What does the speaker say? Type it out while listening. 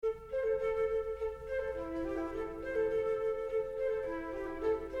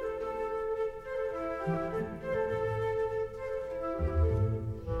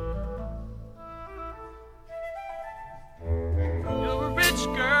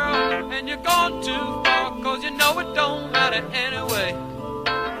then you're gone too far, 'cause you know it don't matter anyway.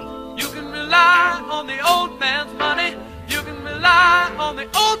 You can rely on the old man's money, you can rely on the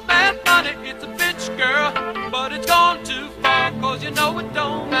old man's money. It's a bitch, girl, but it's gone too far, 'cause you know it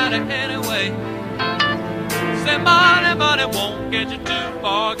don't matter anyway. Say money, money won't get you too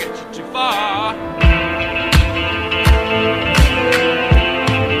far, get you too far.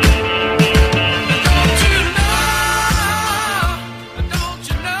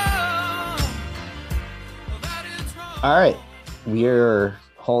 All right, we're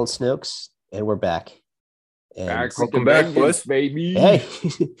Hall and Snooks, and we're back. And Welcome back, boys, baby. Hey,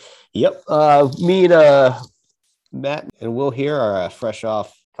 yep. Me and Matt and Will here are fresh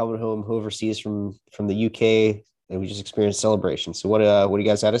off coming home overseas from the UK, and we just experienced Celebration. So what do you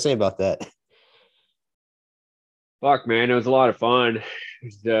guys have to say about that? Fuck, man, it was a lot of fun.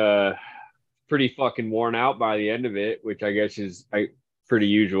 It was pretty fucking worn out by the end of it, which I guess is pretty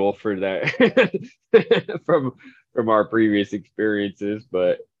usual for that from our previous experiences.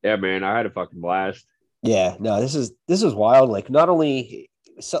 But yeah, man, I had a fucking blast. Yeah, no, this is wild. Like, not only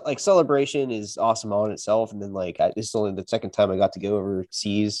like Celebration is awesome on itself, and then like this is only the second time I got to go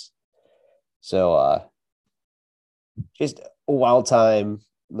overseas, so just a wild time.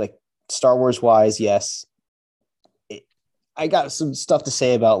 Like, Star Wars wise, yes. I got some stuff to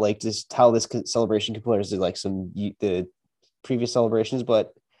say about like just how this celebration compares to like the previous celebrations,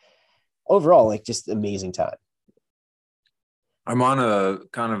 but overall, like, just amazing time. I'm on a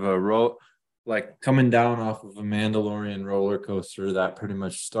kind of a roll, like coming down off of a Mandalorian roller coaster that pretty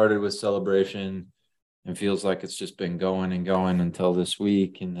much started with Celebration and feels like it's just been going and going until this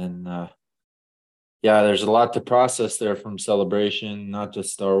week. And then, there's a lot to process there from Celebration, not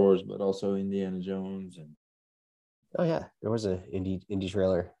just Star Wars, but also Indiana Jones. And oh yeah, there was a indie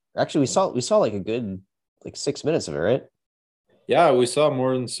trailer. Actually, we saw like a good like 6 minutes of it, right? Yeah, we saw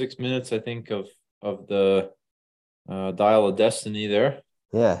more than 6 minutes, I think, of the Dial of Destiny there.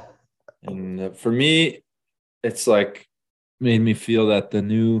 Yeah. And for me, it's like made me feel that the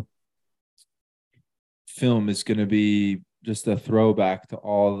new film is going to be just a throwback to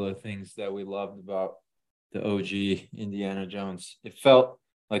all the things that we loved about the OG Indiana Jones. It felt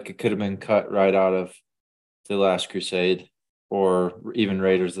like it could have been cut right out of The Last Crusade or even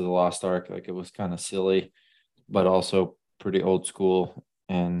Raiders of the Lost Ark. Like, it was kind of silly, but also pretty old school.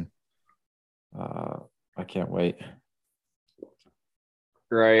 And I can't wait.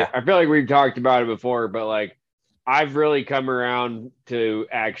 Right. I feel like we've talked about it before, but like I've really come around to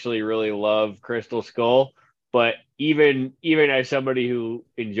actually really love Crystal Skull. But even as somebody who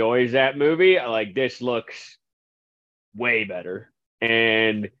enjoys that movie, like, this looks way better.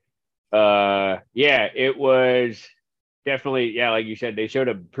 And it was definitely, like you said, they showed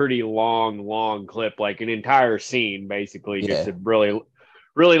a pretty long clip, like an entire scene, basically, just a really,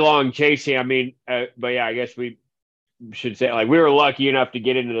 really long chase scene. I mean, but yeah, I guess we should say, like, we were lucky enough to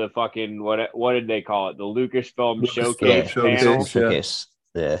get into the fucking what did they call it? The Lucasfilm Showcase panel. Showcase.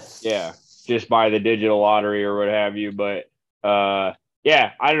 Yeah. Just by the digital lottery or what have you. But I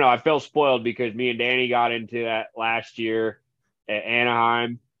don't know. I felt spoiled because me and Danny got into that last year at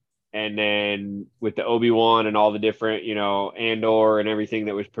Anaheim, and then with the Obi-Wan and all the different, Andor and everything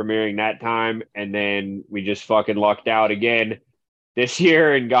that was premiering that time, and then we just fucking lucked out again this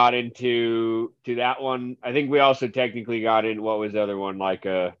year and got into that one. I think we also technically got in, what was the other one, like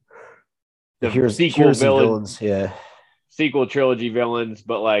the sequel villains, sequel trilogy villains,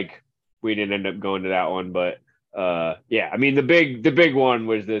 but like we didn't end up going to that one. But I mean, the big one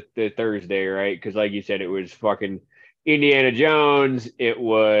was the Thursday, right? Because like you said, it was fucking Indiana Jones. It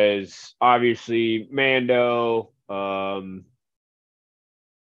was obviously Mando,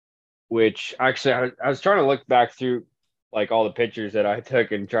 which actually I was trying to look back through like all the pictures that I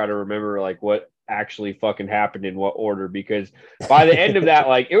took and try to remember like what actually fucking happened in what order, because by the end of that,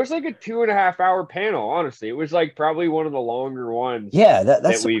 like, it was like a 2.5 hour panel. Honestly, it was like probably one of the longer ones. Yeah,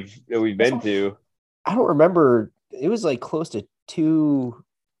 that we've been to. I don't remember. It was like close to 2+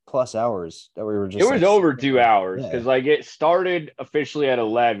 hours that we were just. It was over 2 hours because like it started officially at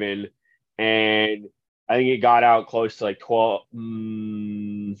 11, and I think it got out close to like 12.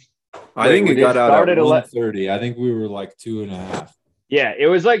 I think it got out at 1:30. I think we were like 2.5. Yeah, it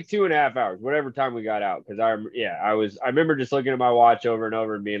was like 2.5 hours, whatever time we got out. Because I remember just looking at my watch over and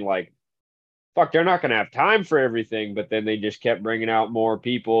over and being like, "Fuck, they're not gonna have time for everything." But then they just kept bringing out more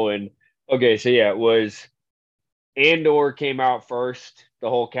people. And okay, so yeah, it was Andor came out first. The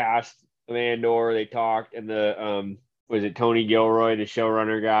whole cast of Andor, they talked, and the was it Tony Gilroy, the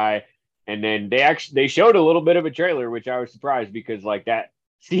showrunner guy, and then they showed a little bit of a trailer, which I was surprised because like that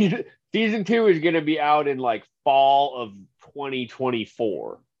season 2 is gonna be out in like fall of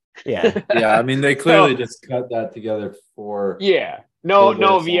 2024. Yeah. Yeah, I mean, they clearly just cut that together for. Yeah. No Over a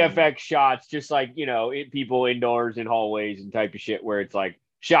song. VFX shots, just like, people indoors in hallways and type of shit where it's like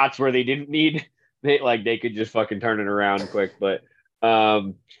shots where they didn't need they could just fucking turn it around quick. But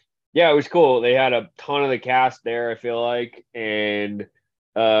yeah, it was cool. They had a ton of the cast there, I feel like. And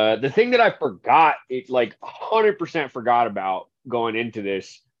the thing that I forgot, 100% forgot about going into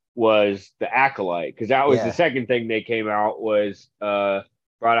this was the Acolyte, because that was the second thing they came out was brought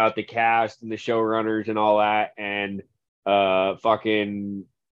out the cast and the showrunners and all that, and fucking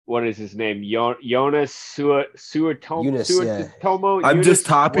what is his name? Jonas Suetomo. I'm just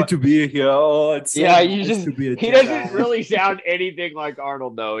happy to be here. Oh, it's so nice to be a he Jedi. doesn't really sound anything like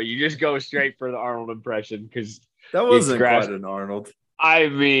Arnold though. You just go straight for the Arnold impression because that wasn't quite an Arnold. I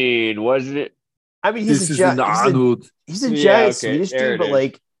mean, wasn't it? I mean, he's a Arnold. He's a giant Swedish dude, but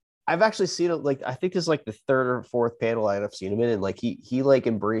like I've actually seen it. Like I think this is like the third or fourth panel I've seen him in, and like he like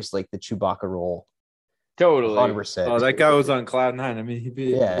embraced like the Chewbacca role. Totally, 100%. Oh, that guy was on cloud nine. I mean,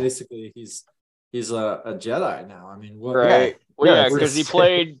 basically he's a Jedi now. I mean, what? Right? Well, yeah, because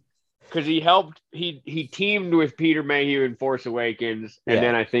he teamed with Peter Mayhew in Force Awakens, and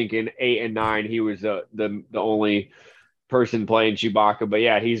then I think in 8 and 9 he was the only person playing Chewbacca. But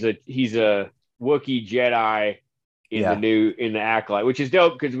yeah, he's a Wookiee Jedi in the Acolyte, which is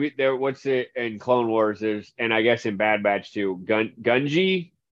dope because what's it in Clone Wars there's, and I guess in Bad Batch too,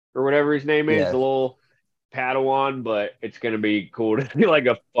 Gunji or whatever his name is, the little Padawan, but it's gonna be cool to be like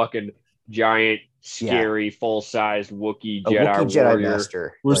a fucking giant, scary, full-size Wookiee Jedi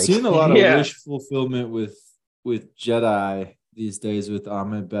master. We're seeing a lot of wish fulfillment with Jedi these days with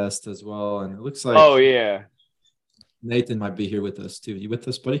Ahmed Best as well, and it looks like Nathan might be here with us too. You with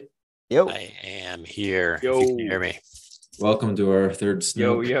us, buddy? Yo, I am here. Yo. If you can hear me. Welcome to our third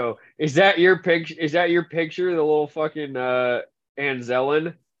Snoke. Yo, is that your picture? Is that your picture? The little fucking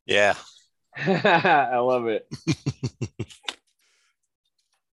Anzelin? Yeah. I love it.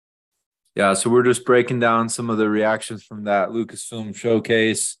 Yeah, so we're just breaking down some of the reactions from that Lucasfilm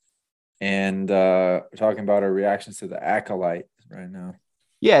showcase, and we're talking about our reactions to the Acolyte right now.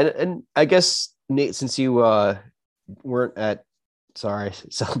 Yeah, and I guess Nate, since you weren't at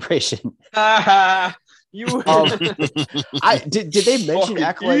Celebration, you did they mention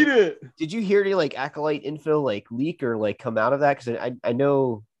Acolyte? Did you hear any like Acolyte info like leak or like come out of that? Because I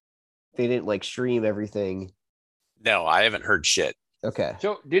know they didn't like stream everything. No, I haven't heard shit. Okay.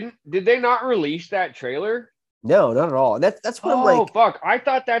 So did they not release that trailer? No, not at all. And that's what I'm like. Oh fuck! I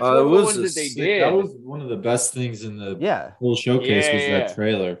thought that's one of the ones that they did. That was one of the best things in the whole showcase was that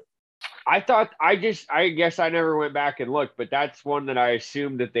trailer. I guess I never went back and looked, but that's one that I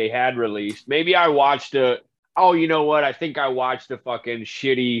assumed that they had released. Maybe I watched you know what? I think I watched a fucking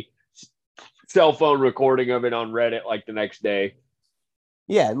shitty cell phone recording of it on Reddit like the next day.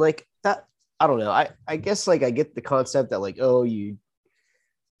 Yeah, and like that, I don't know. I guess like I get the concept that like, oh, you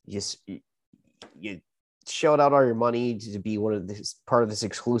shelled out all your money to be one of this part of this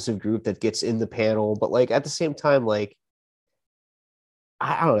exclusive group that gets in the panel, but like at the same time, like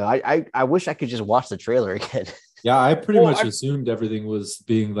I don't know. I wish I could just watch the trailer again. Yeah, I pretty much assumed everything was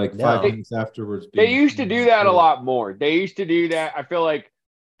being like 5 minutes afterwards. They used to do that a lot more. They used to do that. I feel like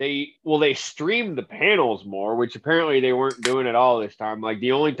they streamed the panels more, which apparently they weren't doing at all this time. Like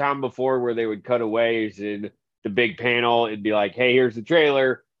the only time before where they would cut away is in the big panel. It'd be like, hey, here's the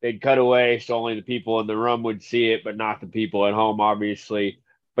trailer. They'd cut away so only the people in the room would see it, but not the people at home, obviously.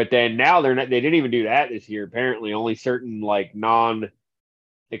 But then now they didn't even do that this year. Apparently only certain like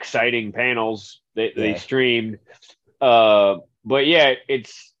non-exciting panels they streamed. But yeah,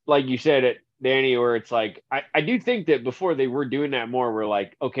 it's like you said, Danny, where it's like, I do think that before they were doing that more, we're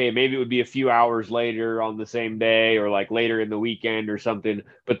like, okay, maybe it would be a few hours later on the same day or like later in the weekend or something.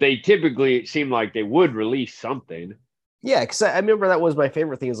 But they typically, it seemed like they would release something. Yeah, because I remember that was my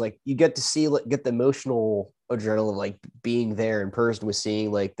favorite thing is like you get to see, like, get the emotional adrenaline of like being there in person with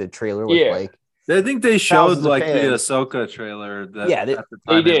seeing like the trailer with like. I think they showed like the Ahsoka trailer.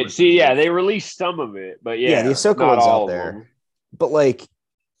 They did. See, they released some of it, but the Ahsoka one's out there. But like,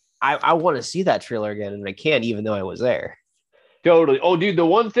 I want to see that trailer again, and I can't, even though I was there. Totally. Oh, dude, the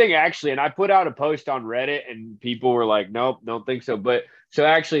one thing actually, and I put out a post on Reddit, and people were like, "Nope, don't think so." But so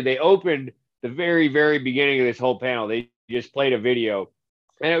actually, they opened the very, very beginning of this whole panel. They just played a video,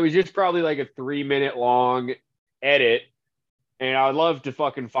 and it was just probably like a 3-minute long edit, and I'd love to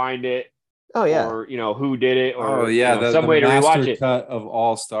fucking find it. Oh yeah, or who did it, or some way to rewatch it. Cut of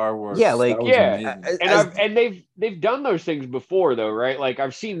all Star Wars. Yeah, like and they've done those things before though, right? Like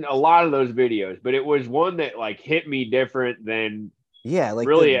I've seen a lot of those videos, but it was one that like hit me different than like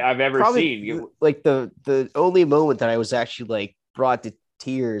really I've ever seen. Like the only moment that I was actually like brought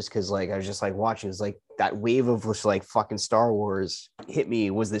tears because like I was just like watching. It was like that wave of just like fucking Star Wars hit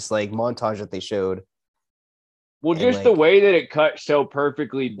me. Was this like montage that they showed? Well, And, just the like, way that it cut so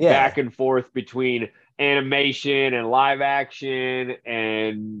perfectly Yeah. back and forth between animation and live action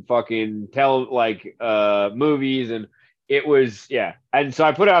and fucking movies, and it was And so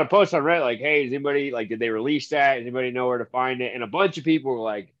I put out a post on Reddit like, hey, is anybody like, did they release that? Does anybody know where to find it? And a bunch of people were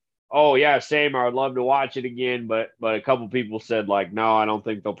like, oh yeah, same. I would love to watch it again, but a couple people said like, no, I don't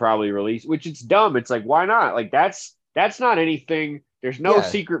think they'll probably release. Which it's dumb. It's like, why not? Like that's not anything. There's no Yeah.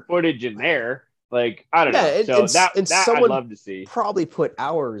 secret footage in there. Like I don't know. and, So and, that and I'd someone love to see. probably put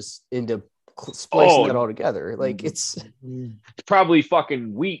hours into splicing Oh. that all together. Like it's It's probably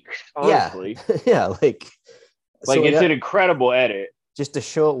fucking weeks, honestly. yeah, like so It's an incredible edit. just to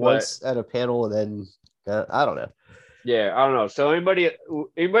show it but- once at a panel and then I don't know. Yeah, I don't know. So anybody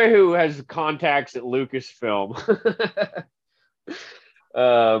who has contacts at Lucasfilm.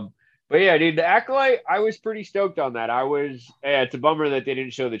 But yeah, dude, the Acolyte, I was pretty stoked on that. It's a bummer that they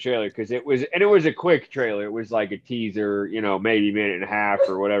didn't show the trailer because it was a quick trailer. It was like a teaser, maybe a minute and a half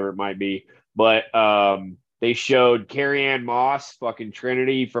or whatever it might be. But they showed Carrie-Anne Moss, fucking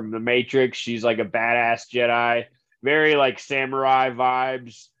Trinity from The Matrix. She's like a badass Jedi, very like samurai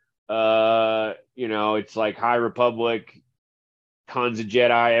vibes. It's like High Republic, tons of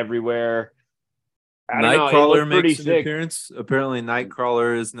Jedi everywhere. I don't know, it Nightcrawler looked pretty makes an sick. appearance. Apparently,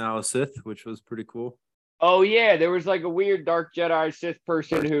 Nightcrawler is now a Sith, which was pretty cool. Oh yeah, there was like a weird dark Jedi Sith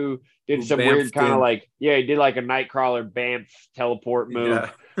person who did Who some weird bamfed kind of in. he did like a Nightcrawler Banff teleport move. Yeah,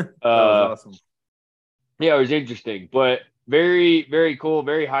 that was awesome. Yeah, it was interesting, but very, very cool.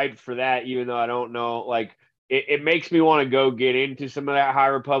 Very hyped for that, even though I don't know. Like, it makes me want to go get into some of that High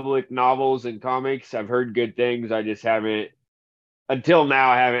Republic novels and comics. I've heard good things. I just haven't, until now,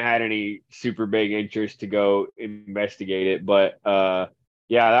 I haven't had any super big interest to go investigate it. But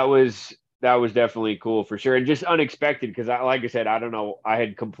yeah, that was definitely cool for sure, and just unexpected because, like I said, I don't know. I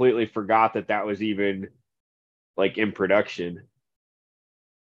had completely forgot that was even like in production.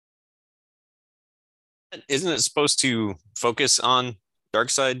 Isn't it supposed to focus on dark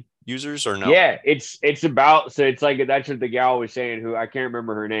side users or no? Yeah, it's about, so it's like, that's what the gal was saying, who I can't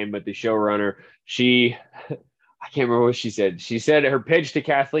remember her name, but the showrunner, I can't remember what she said. She said her pitch to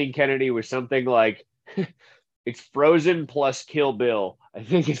Kathleen Kennedy was something like, it's Frozen plus Kill Bill, I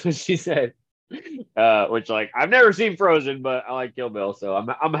think is what she said. Which, like, I've never seen Frozen, but I like Kill Bill, so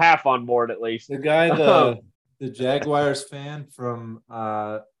I'm half on board at least. The guy, the Jaguars fan from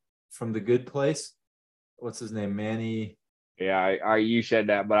The Good Place. What's his name? Manny. Yeah, you said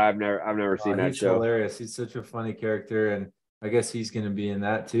that, but I've never seen that he's show. Hilarious. He's such a funny character, and I guess he's going to be in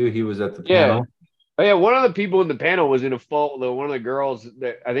that too. He was at the Yeah. panel. Oh yeah, one of the people in the panel was in a full. One of the girls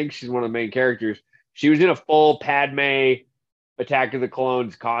that I think she's one of the main characters. She was in a full Padme Attack of the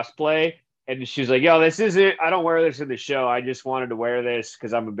Clones cosplay, and she's like, "Yo, this isn't. I don't wear this in the show. I just wanted to wear this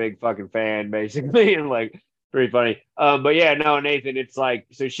because I'm a big fucking fan, basically." And like, pretty funny. But yeah, no, Nathan, it's like,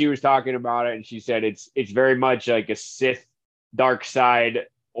 so she was talking about it, and she said it's very much like a Sith dark side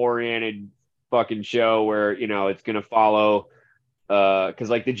oriented fucking show where it's gonna follow. Because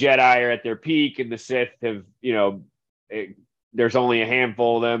like the Jedi are at their peak and the Sith have, there's only a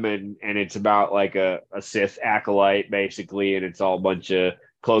handful of them, and it's about like a Sith acolyte basically, and it's all a bunch of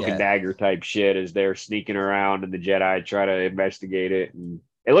cloak and dagger type shit as they're sneaking around and the Jedi try to investigate it, and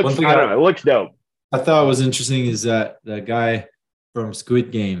it looks, I don't know, it looks dope. I thought was interesting is that the guy from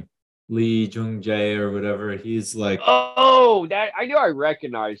Squid Game, Lee Jung Jae or whatever, he's like, oh, that I knew I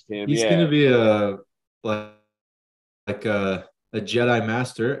recognized him. He's gonna be a Jedi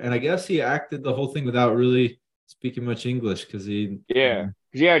master, and I guess he acted the whole thing without really speaking much English because he had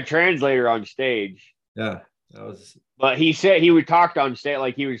a translator on stage. Yeah, that was. But he said he would talk on stage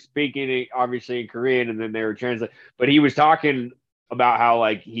like he was speaking obviously in Korean, and then they were translating. But he was talking about how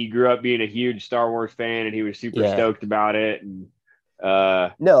like he grew up being a huge Star Wars fan, and he was super stoked about it. And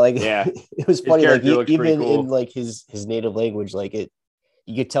it was funny. Like even cool. in like his native language, like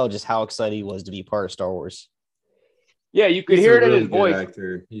you could tell just how excited he was to be part of Star Wars. Yeah, you could hear it in his voice.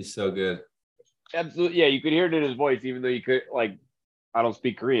 Actor. He's so good. Absolutely, yeah, you could hear it in his voice, even though you could I don't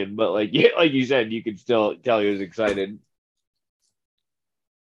speak Korean, but like you said, you could still tell he was excited.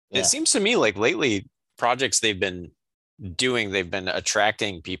 Yeah. It seems to me like lately projects they've been doing, they've been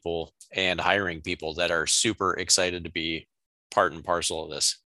attracting people and hiring people that are super excited to be part and parcel of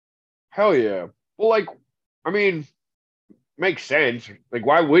this. Hell yeah. Well, I mean, makes sense. Like,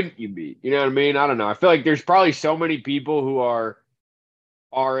 why wouldn't you be? You know what I mean? I don't know. I feel like there's probably so many people who are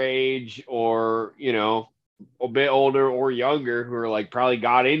our age or, a bit older or younger who are like probably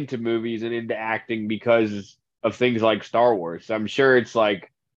got into movies and into acting because of things like Star Wars. I'm sure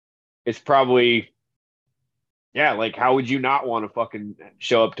it's probably, yeah, like how would you not want to fucking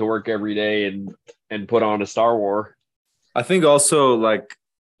show up to work every day and put on a Star Wars? I think also like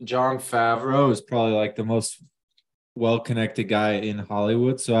Jon Favreau is probably like the most well-connected guy in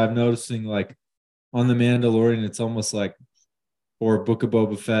Hollywood. So I'm noticing like on The Mandalorian, it's almost like, or Book of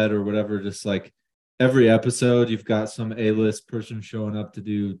Boba Fett or whatever, just like every episode you've got some A-list person showing up to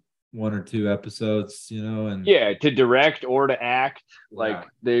do 1 or 2 episodes, and yeah, to direct or to act. Like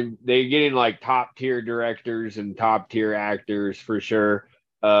Yeah. they getting like top tier directors and top tier actors for sure.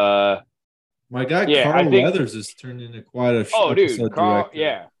 My guy Yeah, I Carl think. Weathers has turned into quite a Oh, dude, episode Carl. director.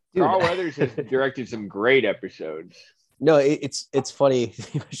 Yeah, Dude. Carl Weathers has directed some great episodes. No, it's funny,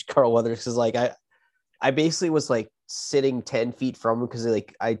 Carl Weathers, because like I basically was like sitting 10 feet from him because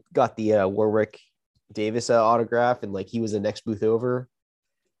like I got the Warwick Davis autograph, and like he was the next booth over.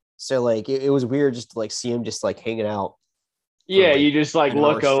 So like it was weird just to like see him just like hanging out. Yeah, like, you just like an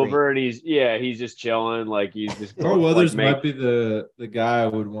hour look over and he's just chilling. Like he's just Carl Weathers like, might be the guy I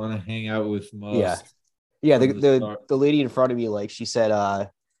would want to hang out with most. Yeah. from The lady in front of me, like she said,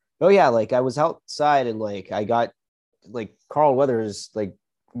 oh yeah, like I was outside and like I got like Carl Weathers like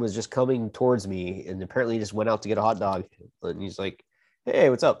was just coming towards me and apparently just went out to get a hot dog. And he's like, hey,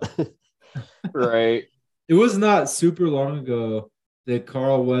 what's up? right. It was not super long ago that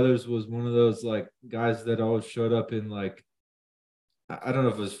Carl Weathers was one of those like guys that always showed up in like, I don't know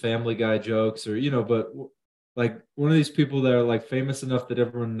if it was Family Guy jokes or, but like one of these people that are like famous enough that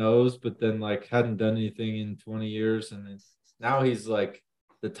everyone knows, but then like hadn't done anything in 20 years. And then now he's like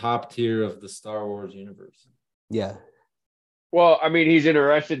the top tier of the Star Wars universe. Yeah. Well, I mean, he's in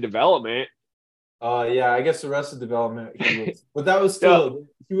Arrested Development. Yeah, I guess Arrested Development, but that was still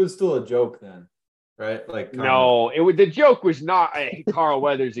he was still a joke then, right? Like no, the joke was not at Carl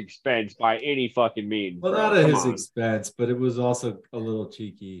Weathers' expense by any fucking means. Well, bro. not at Come his on. expense, but it was also a little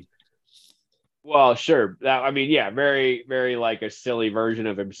cheeky. Well, sure. Very, very like a silly version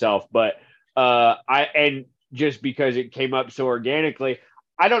of himself. But and just because it came up so organically,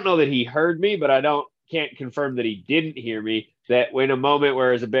 I don't know that he heard me, but can't confirm that he didn't hear me. That when a moment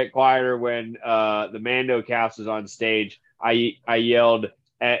where it was a bit quieter when the Mando cast was on stage, I yelled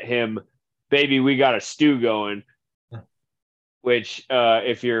at him, "Baby, we got a stew going," which,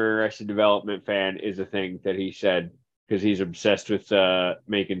 if you're an Arrested Development fan, is a thing that he said because he's obsessed with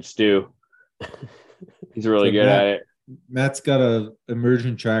making stew. He's really good at it. Matt's got a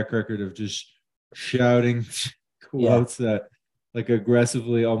emerging track record of just shouting quotes that like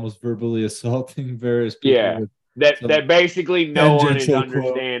aggressively, almost verbally assaulting various people. Yeah, that basically no one is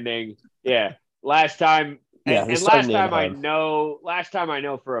understanding. Quote. Yeah, last time I know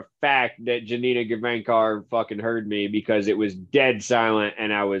for a fact that Janina Gavankar fucking heard me because it was dead silent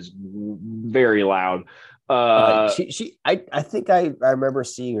and I was very loud. I think I remember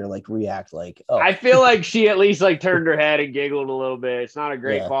seeing her like react like, oh. I feel like she at least like turned her head and giggled a little bit. It's not a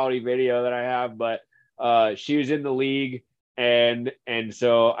great quality video that I have, but she was in the league and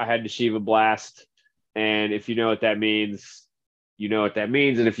so I had to Shiva blast. And if you know what that means, you know what that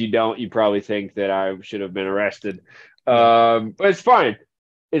means. And if you don't, you probably think that I should have been arrested. But it's fine.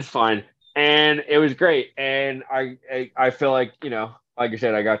 It's fine. And it was great. And I feel like, like I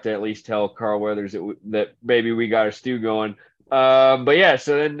said, I got to at least tell Carl Weathers that maybe we got a stew going. But yeah,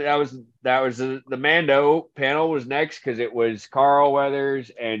 so then that was the Mando panel was next because it was Carl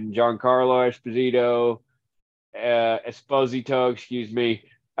Weathers and Giancarlo Esposito, excuse me.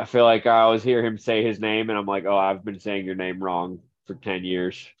 I feel like I always hear him say his name and I'm like, oh, I've been saying your name wrong for 10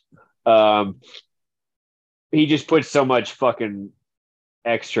 years. He just puts so much fucking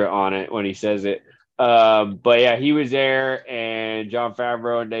extra on it when he says it. But yeah, he was there, and Jon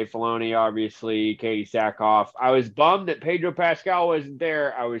Favreau and Dave Filoni, obviously, Katie Sackhoff. I was bummed that Pedro Pascal wasn't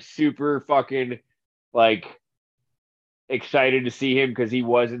there. I was super fucking like excited to see him because he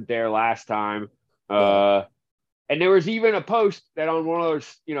wasn't there last time. And there was even a post that on one of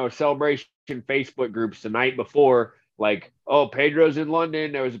those, celebration Facebook groups the night before, like, oh, Pedro's in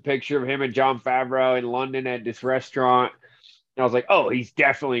London. There was a picture of him and Jon Favreau in London at this restaurant. And I was like, oh, he's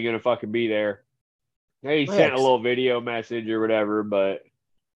definitely going to fucking be there. He sent a little video message or whatever, but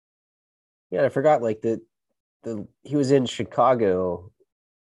yeah, I forgot like he was in Chicago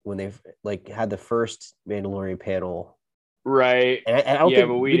when they like had the first Mandalorian panel, right? And I don't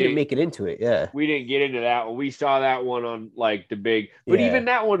think we didn't make it into it. Yeah, we didn't get into that one. We saw that one on like the big, but even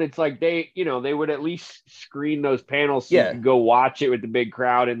that one, it's like they would at least screen those panels so you could go watch it with the big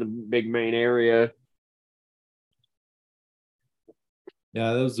crowd in the big main area.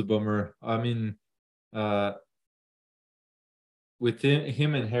 Yeah, that was a bummer. I mean. within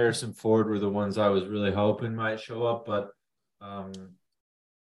him and Harrison Ford were the ones I was really hoping might show up, but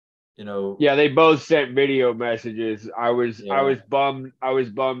Yeah, they both sent video messages. I was Yeah. bummed. I was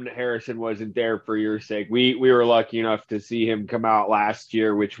bummed that Harrison wasn't there for your sake. We were lucky enough to see him come out last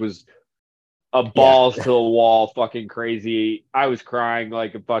year, which was a balls to the wall, fucking crazy. I was crying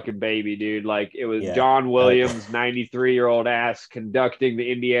like a fucking baby, dude. Like it was Yeah. John Williams, 93-year-old ass, conducting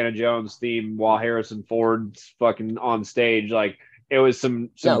the Indiana Jones theme while Harrison Ford's fucking on stage. Like it was some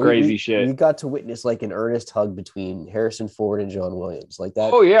crazy shit. We got to witness like an earnest hug between Harrison Ford and John Williams, like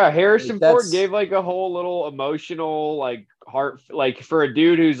that. Oh yeah, Harrison like, Ford gave like a whole little emotional, like heart, like for a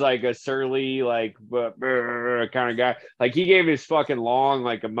dude who's like a surly, like kind of guy. Like he gave his fucking long,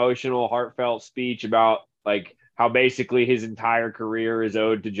 like emotional, heartfelt speech about like how basically his entire career is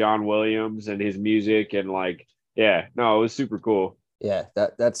owed to John Williams and his music, and like yeah, no, it was super cool. Yeah,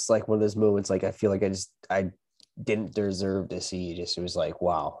 that's like one of those moments. Like I feel like I didn't deserve to see. Just it was like,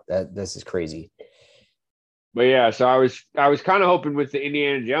 wow, this is crazy. But yeah, so I was kind of hoping with the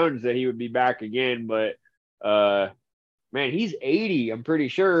Indiana Jones that he would be back again, but man, he's 80, I'm pretty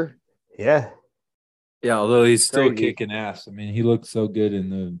sure. Yeah. Yeah, although he's still Crazy. kicking ass. I mean, he looked so good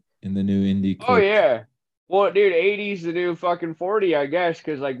in the new Indy clip. Oh yeah. Well, dude, 80's the new fucking 40, I guess,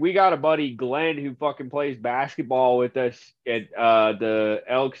 because like we got a buddy Glenn who fucking plays basketball with us at the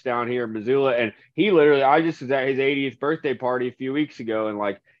Elks down here in Missoula, and he literally, I just was at his 80th birthday party a few weeks ago, and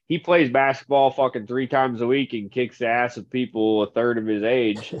like he plays basketball fucking 3 times a week and kicks the ass of people a third of his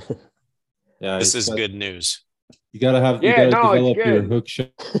age. Yeah, This is good news. You gotta develop your hook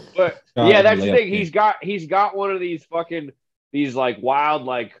shot. But yeah, that's the thing. He's got one of these like wild,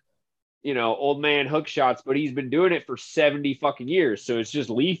 like, you know, old man hook shots, but he's been doing it for 70 fucking years, so it's just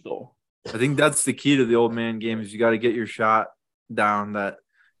lethal. I think that's the key to the old man game is you got to get your shot down, that,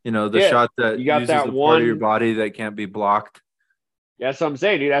 you know, the shot that you got uses that the one part of your body that can't be blocked. Yeah, that's what I'm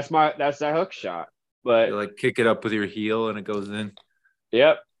saying, dude. That's that hook shot. But you like kick it up with your heel and it goes in.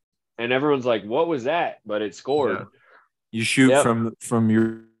 Yep. And everyone's like, "What was that?" But it scored. Yeah. You shoot from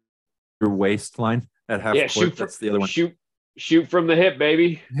your waistline at half court. That's the other one. Shoot from the hip,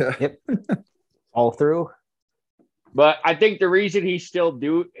 baby. Yeah. Yep. All through. But I think the reason he's still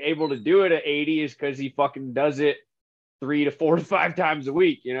able to do it at 80 is because he fucking does it 3 to 4 to 5 times a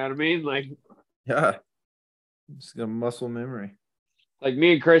week. You know what I mean? Like, yeah, it's got muscle memory. Like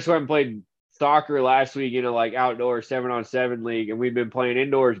me and Chris went and played soccer last week in a like outdoor 7-on-7 league, and we've been playing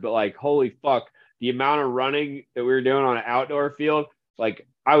indoors. But like, holy fuck, the amount of running that we were doing on an outdoor field, like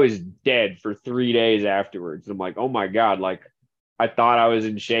I was dead for 3 days afterwards. I'm like, oh my God, like I thought I was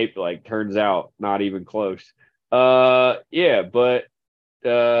in shape. Like, turns out not even close. Yeah, but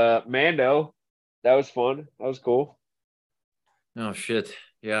Mando, that was fun. That was cool. Oh shit.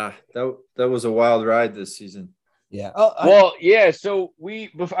 Yeah, that was a wild ride this season. Yeah. Yeah. So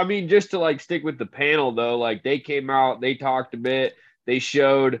I mean, just to like stick with the panel though, like they came out, they talked a bit, they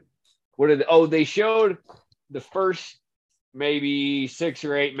showed they showed the first maybe 6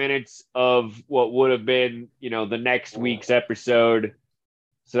 or 8 minutes of what would have been, you know, the next week's episode.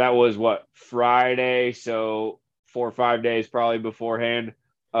 So that was Friday. So 4 or 5 days probably beforehand.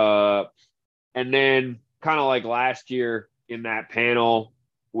 And then kind of like last year in that panel,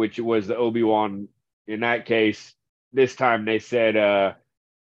 which was the Obi-Wan in that case, this time they said,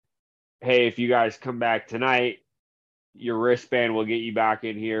 hey, if you guys come back tonight, your wristband will get you back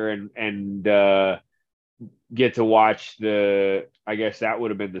in here and get to watch I guess that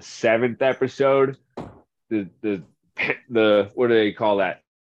would have been the 7th episode. The what do they call that?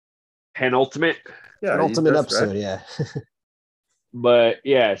 Penultimate? Yeah, penultimate episode, right. Yeah. But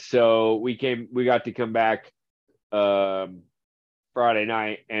yeah, so we got to come back Friday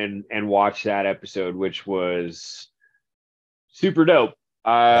night and watch that episode, which was super dope.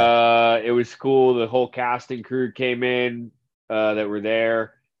 It was cool. The whole casting crew came in that were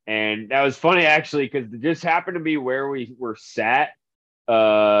there, and that was funny actually because it just happened to be where we were sat.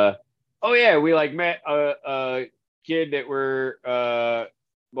 We like met a kid that we're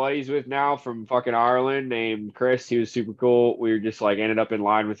buddies with now from fucking Ireland named Chris. He was super cool. We were just like ended up in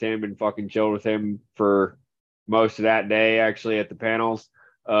line with him and fucking chilled with him for most of that day actually at the panels.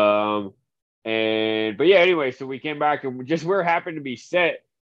 But yeah, anyway, so we came back and we're happened to be set.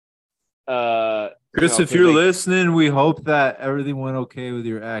 Chris, if you're listening, we hope that everything went okay with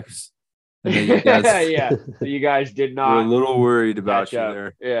your ex. And that you guys, yeah, so you guys did not. We're a little worried about you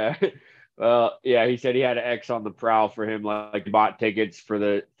there. Yeah. Well, yeah, he said he had an ex on the prowl for him, like bought tickets for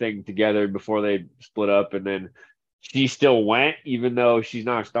the thing together before they split up, and then she still went, even though she's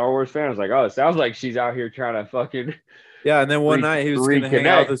not a Star Wars fan. I was like, oh, it sounds like she's out here trying to fucking. Yeah, and then one night he was going to hang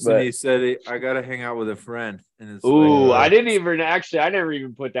out with us, but- and he said, "I got to hang out with a friend." And it's Ooh, like, I didn't even I never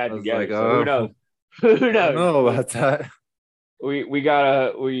even put that I was together. like, So who oh. knows? Who I knows? don't know about that. We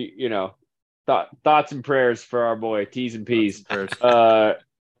gotta thoughts and prayers for our boy T's and P's. Yeah,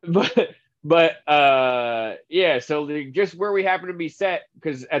 so just where we happened to be set,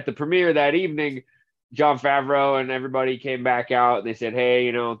 because at the premiere that evening, Jon Favreau and everybody came back out and they said,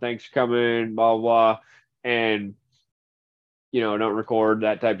 hey, thanks for coming, blah blah, and don't record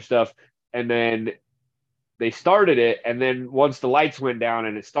that type of stuff. And then they started it, and then once the lights went down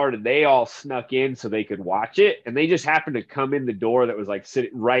and it started, they all snuck in so they could watch it, and they just happened to come in the door that was like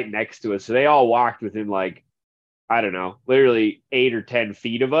sitting right next to us, so they all walked within like, I don't know, literally 8 or 10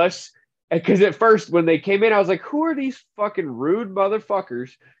 feet of us. Because at first when they came in, I was like, who are these fucking rude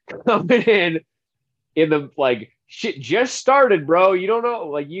motherfuckers coming in the, like, shit just started, bro, you don't know,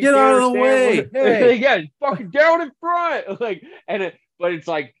 like, you get out of the way, hey. Yeah, fucking down in front, like, but it's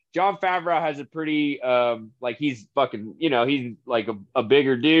like Jon Favreau has a pretty like, he's fucking, he's like a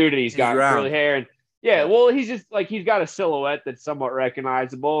bigger dude, and he's got curly hair, and well, he's just like, he's got a silhouette that's somewhat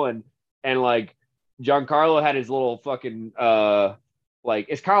recognizable, and like Giancarlo had his little fucking like,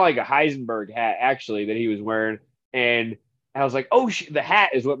 it's kind of like a Heisenberg hat actually that he was wearing, and I was like, oh shit, the hat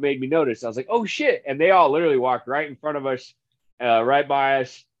is what made me notice. I was like, oh shit, and they all literally walked right in front of us, right by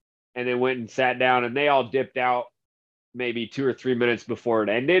us, and then went and sat down, and they all dipped out maybe 2 or 3 minutes before it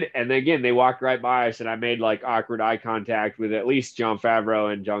ended, and then again they walked right by us, and I made like awkward eye contact with at least Jon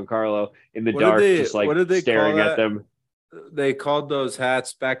Favreau and Giancarlo in the dark, just like staring at them. They called those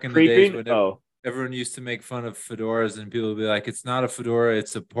hats back in Creeping? the days when everyone used to make fun of fedoras, and people would be like, it's not a fedora,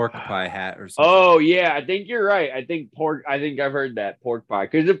 it's a pork pie hat or something. Oh yeah, I think you're right. I think I've heard that, pork pie,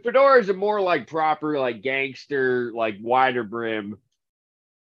 because the fedoras are more like proper, like gangster, like wider brim.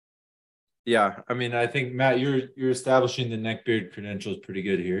 Yeah, I mean, I think, Matt, you're establishing the neckbeard credentials pretty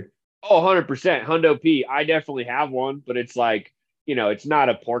good here. Oh, 100%. Hundo P. I definitely have one, but it's like, it's not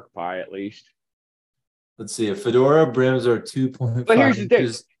a pork pie, at least. Let's see. A fedora brims are 2.5 But here's the thing.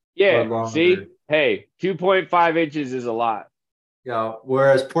 inches. Yeah, see? Hey, 2.5 inches is a lot. Yeah,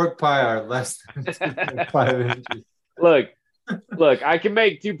 whereas pork pie are less than 2.5 inches. Look, I can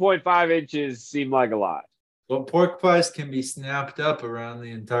make 2.5 inches seem like a lot. Well, pork pies can be snapped up around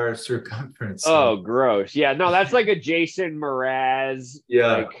the entire circumference. Oh, gross. Yeah, no, that's like a Jason Mraz.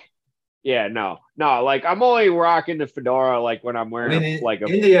 Yeah. No. Like, I'm only rocking the fedora like when I'm wearing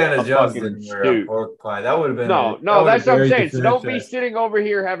Indiana Jones didn't wear a pork pie. That would have been no. That's what I'm saying. So don't be sitting over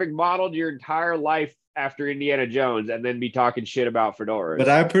here having modeled your entire life after Indiana Jones and then be talking shit about fedoras. But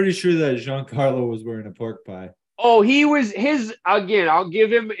I'm pretty sure that Giancarlo was wearing a pork pie. Oh, he was again, I'll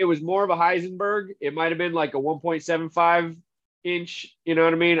give him, it was more of a Heisenberg. It might have been like a 1.75 inch. You know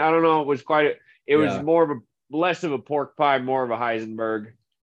what I mean? I don't know. It was was more of a, less of a pork pie, more of a Heisenberg.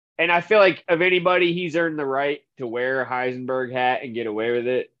 And I feel like of anybody, he's earned the right to wear a Heisenberg hat and get away with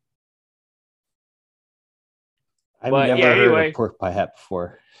it. I've never heard of pork pie hat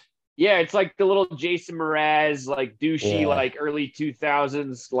before. Yeah, it's like the little Jason Mraz, like douchey, like early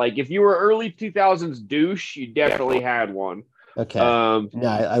 2000s. Like if you were early 2000s douche, you definitely had one. Okay. I looked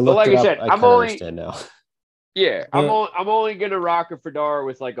but like it I said, up. I understand now. Yeah, I'm only gonna rock a fedora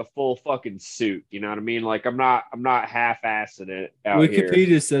with like a full fucking suit. You know what I mean? Like I'm not half-assing it out Wikipedia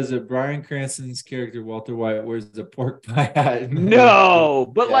here. says that Bryan Cranston's character Walter White wears a pork pie hat.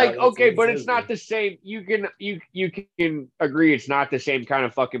 No, but but it's not the same. You can agree it's not the same kind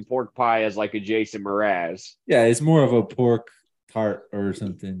of fucking pork pie as like a Jason Mraz. Yeah, it's more of a pork tart or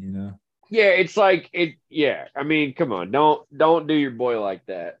something, you know. Yeah, it's like it. Yeah, I mean, come on, don't do your boy like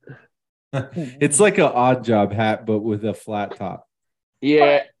that. It's like an Odd Job hat, but with a flat top.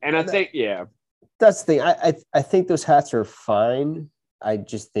 Yeah, and I think that's the thing. I think those hats are fine. I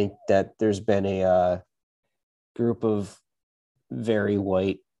just think that there's been a group of very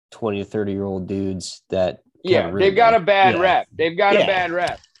white 20 to 30-year-old dudes that they've got a bad rep. They've got a bad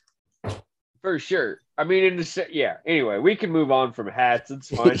rep for sure. I mean, Anyway, we can move on from hats. It's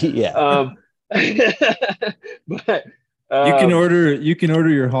fine. But. You can order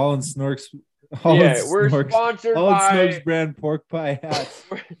your Holland Snorks. We're sponsored by Snorks brand pork pie hats.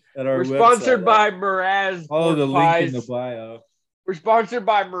 We're sponsored by Mraz. Follow the link in the bio. We're sponsored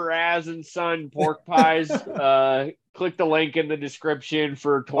by Mraz and Son pork pies. Click the link in the description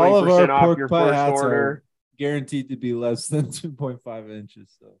for 20% off your first order. Guaranteed to be less than 2.5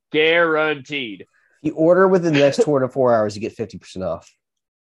 inches. So. Guaranteed. If you order within the next 24 hours, you get 50% off.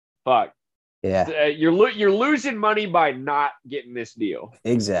 Fuck. Yeah, you're losing money by not getting this deal.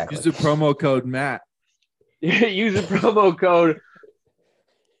 Exactly. Use the promo code Matt. Use the promo code.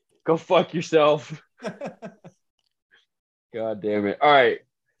 Go fuck yourself. God damn it. All right.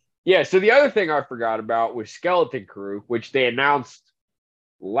 Yeah, so the other thing I forgot about was Skeleton Crew, which they announced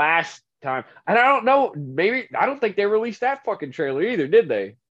last time. And I don't know, maybe I don't think they released that fucking trailer either, did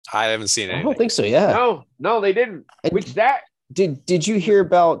they? I haven't seen I anything. don't think so. Yeah. No, they didn't. And Which that did you hear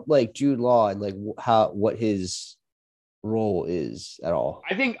about like Jude Law and like what his role is at all?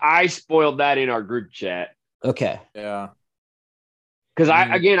 I think I spoiled that in our group chat. Okay. Yeah. Because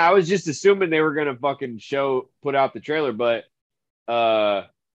I was just assuming they were gonna fucking put out the trailer, but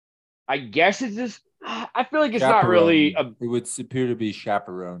I guess it's just I feel like it's not really it would appear to be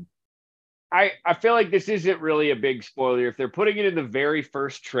chaperone. I feel like this isn't really a big spoiler. If they're putting it in the very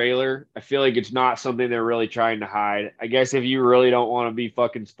first trailer, I feel like it's not something they're really trying to hide. I guess if you really don't want to be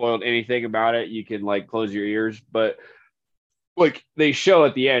fucking spoiled anything about it, you can like close your ears. But like they show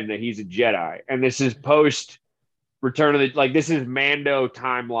at the end that he's a Jedi, and this is post Return of the like this is Mando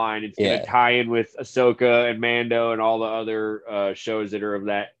timeline. It's gonna tie in with Ahsoka and Mando and all the other shows that are of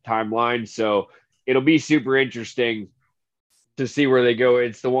that timeline. So it'll be super interesting to see where they go.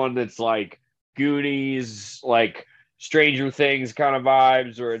 It's the one that's like Goonies, like Stranger Things kind of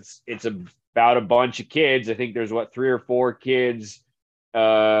vibes, where it's about a bunch of kids. I think there's 3 or 4 kids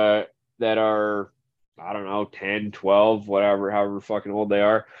that are, I don't know, 10, 12, whatever, however fucking old they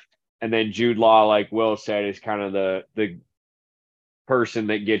are. And then Jude Law, like Will said, is kind of the person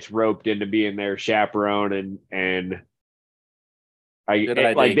that gets roped into being their chaperone and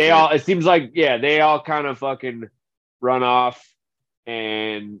it seems like, yeah, they all kind of fucking run off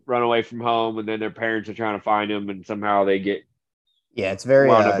and run away from home, and then their parents are trying to find them, and somehow they get it's very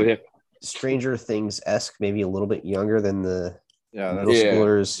wound up with him. Stranger Things-esque, maybe a little bit younger than the that's middle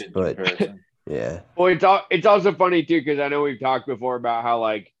schoolers, but yeah. Well, it's also funny too, because I know we've talked before about how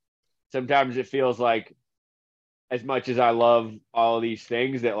like sometimes it feels like, as much as I love all of these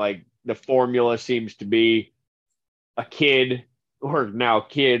things, that like the formula seems to be a kid or now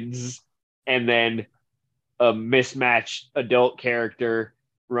kids, and then a mismatched adult character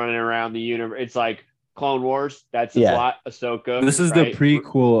running around the universe. It's like Clone Wars. That's the plot. Ahsoka. This is the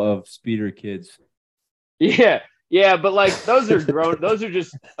prequel of Speeder Kids. Yeah, but like those are grown. Those are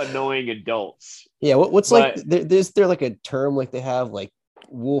just annoying adults. Yeah, what's like? Is there like a term like they have like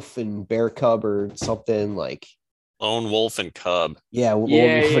wolf and bear cub or something like? Lone wolf and cub. Yeah,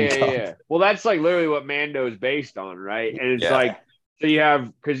 yeah. Well, that's like literally what Mando is based on, right? And it's like, so you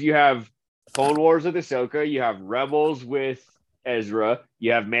have Clone Wars with Ahsoka, you have Rebels with Ezra,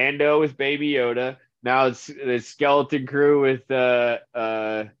 you have Mando with Baby Yoda. Now it's the Skeleton Crew with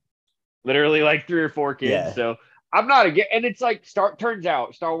literally like 3 or 4 kids. Yeah. So I'm not again, and it's like turns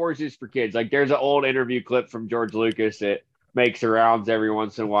out Star Wars is for kids. Like there's an old interview clip from George Lucas that makes the rounds every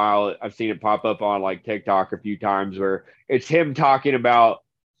once in a while. I've seen it pop up on like TikTok a few times, where it's him talking about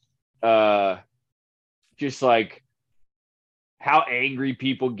just like how angry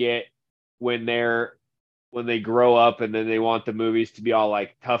people get when they grow up, and then they want the movies to be all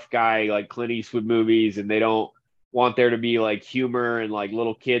like tough guy, like Clint Eastwood movies, and they don't want there to be like humor and like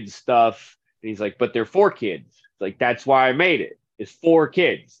little kids stuff. And he's like, but they're for kids. It's like, that's why I made it. It's for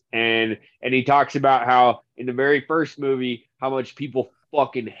kids. And he talks about how in the very first movie, how much people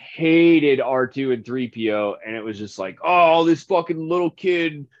fucking hated R2 and 3PO. And it was just like, oh, this fucking little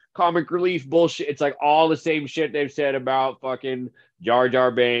kid comic relief bullshit. It's like all the same shit they've said about fucking Jar Jar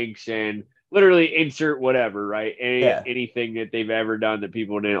Binks and literally insert whatever, right? Anything that they've ever done that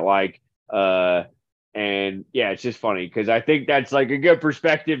people didn't like. And yeah, it's just funny because I think that's like a good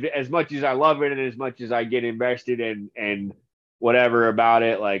perspective. As much as I love it and as much as I get invested and whatever about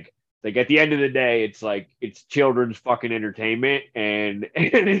it, like at the end of the day, it's like it's children's fucking entertainment, and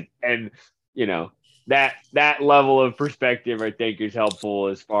you know that level of perspective I think is helpful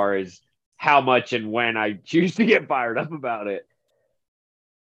as far as how much and when I choose to get fired up about it.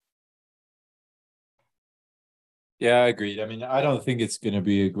 Yeah, I agreed. I mean, I don't think it's going to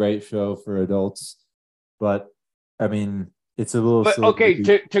be a great show for adults, but I mean, it's a little. But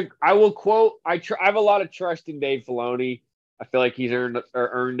okay, I will quote. I have a lot of trust in Dave Filoni. I feel like he's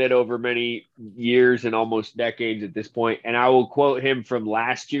earned it over many years and almost decades at this point. And I will quote him from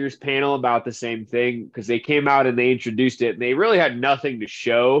last year's panel about the same thing, because they came out and they introduced it, and they really had nothing to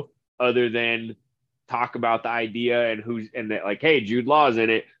show other than talk about the idea and that like, hey, Jude Law's in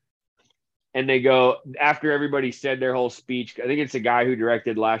it. And they go, after everybody said their whole speech, I think it's a guy who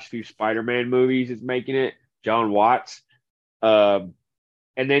directed the last few Spider-Man movies is making it, John Watts.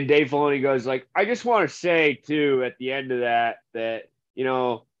 And then Dave Filoni goes like, I just want to say too, at the end of that, you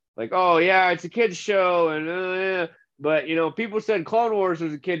know, like, oh yeah, it's a kid's show. And But people said Clone Wars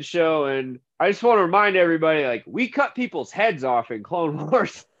was a kid's show, and I just want to remind everybody, like, we cut people's heads off in Clone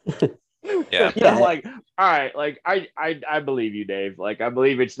Wars. Yeah. Yeah. Like, all right, like I believe you, Dave. Like, I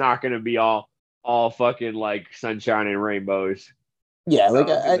believe it's not going to be all fucking like sunshine and rainbows. Yeah, like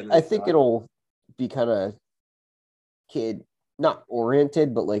I'll give it a I think shot. it'll be kind of kid not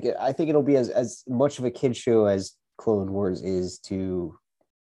oriented, but like I think it'll be as much of a kid show as Clone Wars is to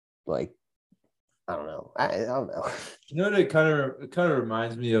like I don't know. I don't know. You know what it kind of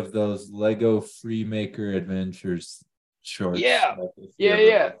reminds me of those Lego Freemaker Adventures shorts. Yeah. Like, if you Yeah, ever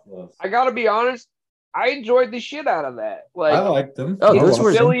yeah. watched those. I gotta be honest, I enjoyed the shit out of that. Like, I liked them. Oh, it's those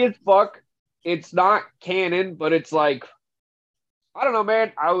were- silly as fuck. It's not canon, but it's like, I don't know,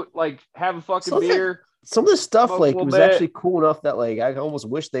 man. I would like have a fucking Something- beer. Some of the stuff Smoke a like little was bit. actually cool enough that like I almost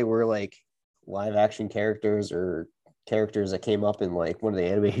wish they were like live action characters or characters that came up in like one of the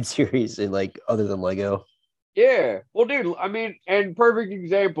animated series and like other than Lego. Yeah. Well, dude, I mean, and perfect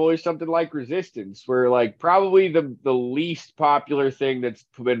example is something like Resistance, where like probably the least popular thing that's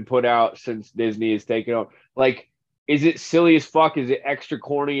been put out since Disney has taken over. Like, is it silly as fuck? Is it extra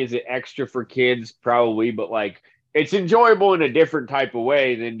corny? Is it extra for kids? Probably, but like it's enjoyable in a different type of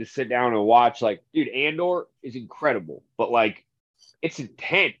way than to sit down and watch. Like, dude, Andor is incredible, but like it's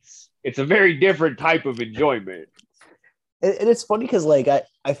intense. It's a very different type of enjoyment. And it's funny because like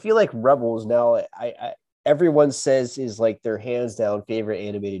I feel like Rebels now I everyone says is like their hands down favorite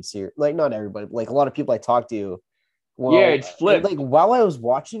animated series. Like not everybody, but like a lot of people I talk to. Well, Yeah, it's flipped. Like while I was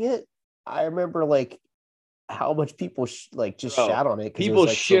watching it, I remember like how much people like just Bro, shat on it. 'Cause it People was,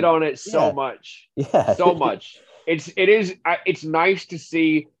 like, shit so- on it so yeah. much. Yeah, So much. It's nice to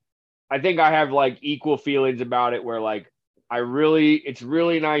see. I think I have like equal feelings about it where like it's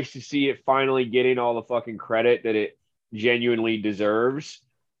really nice to see it finally getting all the fucking credit that it genuinely deserves.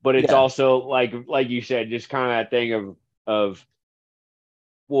 But it's Yeah. also like you said, just kind of that thing of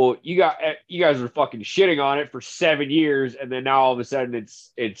well, you guys were fucking shitting on it for 7 years, and then now all of a sudden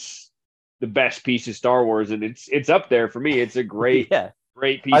it's the best piece of Star Wars, and it's up there for me. It's a great yeah.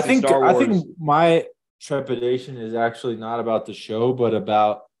 great piece of Star Wars. I think my trepidation is actually not about the show, but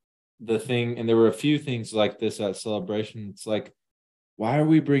about the thing. And there were a few things like this at Celebration. It's like, why are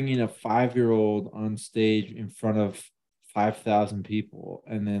we bringing a 5-year-old on stage in front of 5,000 people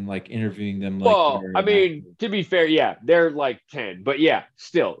and then like interviewing them? Like, Well, they're I an mean, actor? to be fair, yeah, they're like 10, but yeah,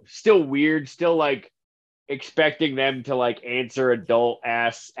 still weird, still like expecting them to like answer adult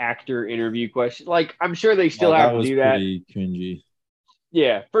ass actor interview questions. Like, I'm sure they still Oh, have that to was do that. pretty cringy.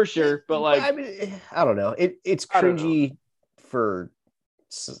 Yeah, for sure. But like, I mean, I don't know. It's I don't know. cringy for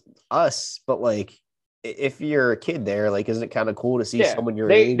us, but like if you're a kid there, like, isn't it kind of cool to see yeah, someone your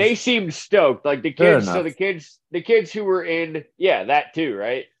they age? they seemed stoked. Like the Fair kids, so enough. the kids who were in, yeah, that too,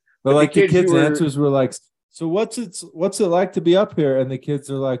 right? But the like the kids who kids' were- answers were like, so what's it like to be up here? And the kids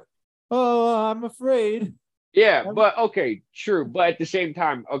are like, oh, I'm afraid. Yeah, but okay, true. But at the same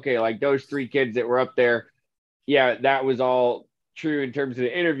time, okay, like those 3 kids that were up there, yeah, that was all true in terms of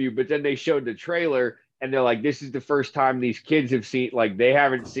the interview. But then they showed the trailer and they're like, this is the first time these kids have seen, like, they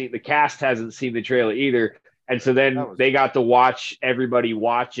haven't seen, the cast hasn't seen the trailer either. And so then they got to watch everybody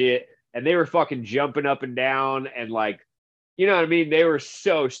watch it and they were fucking jumping up and down and like, you know what I mean? They were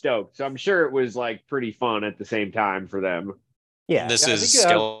so stoked. So I'm sure it was like pretty fun at the same time for them. yeah, This Yeah, I is think it has the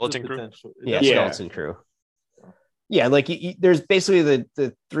Skeleton Crew. potential. yeah, Yeah. Skeleton Crew. Yeah, like there's basically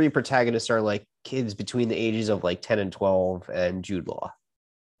the 3 protagonists are like kids between the ages of like 10 and 12 and Jude Law.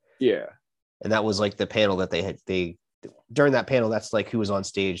 Yeah. And that was like the panel that they during that panel, that's like who was on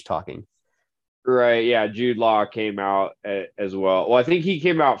stage talking. Right. Yeah. Jude Law came out as well. Well, I think he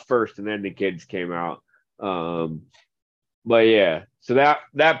came out first and then the kids came out. But yeah, so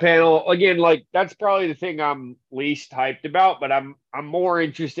that panel again, like that's probably the thing I'm least hyped about, but I'm more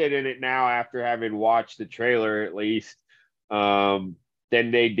interested in it now after having watched the trailer at least.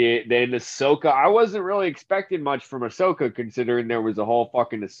 Than Ahsoka. I wasn't really expecting much from Ahsoka considering there was a whole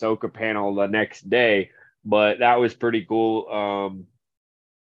fucking Ahsoka panel the next day, but that was pretty cool.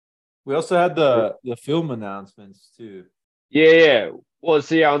 We also had the film announcements too. Yeah. Well,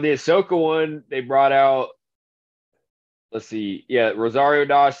 see, on the Ahsoka one, they brought out, let's see, Rosario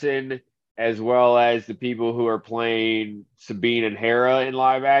Dawson, as well as the people who are playing Sabine and Hera in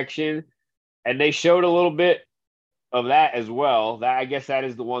live action. And they showed a little bit of that as well. That, I guess that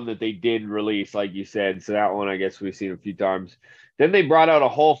is the one that they did release, like you said. So that one, I guess we've seen a few times. Then they brought out a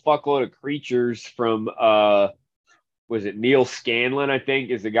whole fuckload of creatures from, was it Neil Scanlon, I think,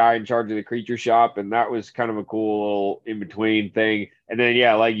 is the guy in charge of the creature shop. And that was kind of a cool little in-between thing. And then,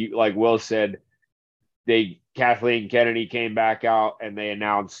 yeah, like Will said, they Kathleen Kennedy came back out and they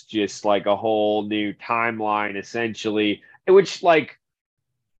announced just like a whole new timeline, essentially, which like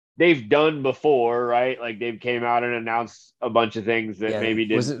they've done before, right? Like they've came out and announced a bunch of things that maybe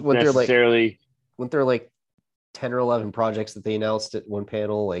didn't necessarily. Weren't there like 10 or 11 projects that they announced at one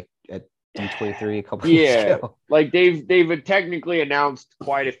panel, like at D23 a couple years ago? Like they've technically announced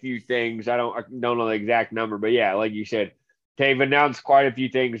quite a few things. I don't know the exact number, but yeah, like you said, they've announced quite a few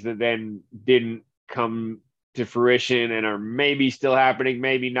things that then didn't come to fruition and are maybe still happening,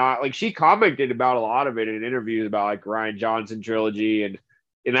 maybe not. Like she commented about a lot of it in interviews about like Ryan Johnson trilogy, and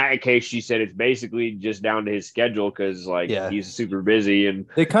in that case, she said it's basically just down to his schedule because like he's super busy, and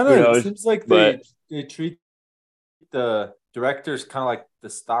they kind of seems like they treat the directors kind of like the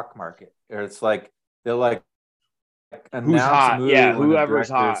stock market, or it's like they'll like announce a movie when whoever's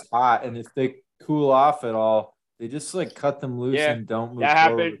hot, and if they cool off at all, they just like cut them loose and don't move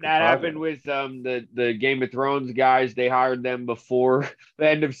forward. That happened with the Game of Thrones guys. They hired them before the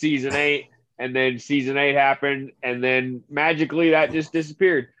end of season 8, and then season 8 happened, and then magically that just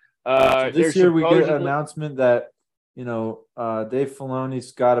disappeared. So this year we get an announcement that Dave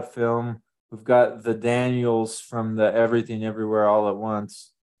Filoni's got a film. We've got the Daniels from the Everything Everywhere All at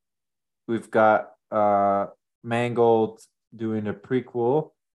Once. We've got Mangold doing a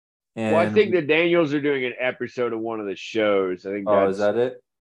prequel. And I think the Daniels are doing an episode of one of the shows. I think. Is that it?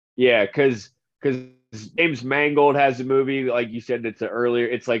 Yeah, because James Mangold has a movie, like you said.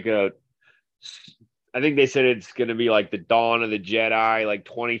 It's like I think they said it's going to be like the Dawn of the Jedi, like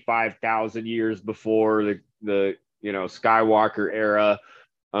 25,000 years before the Skywalker era.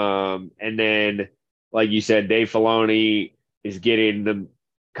 And then, like you said, Dave Filoni is getting the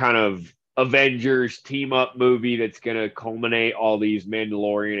kind of Avengers team up movie that's going to culminate all these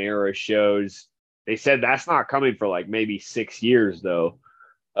Mandalorian era shows. They said that's not coming for like maybe 6 years though.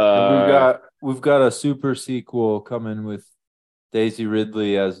 We've got a super sequel coming with Daisy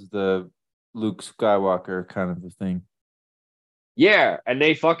Ridley as the Luke Skywalker kind of a thing. Yeah, and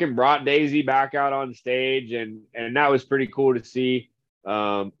they fucking brought Daisy back out on stage, and that was pretty cool to see.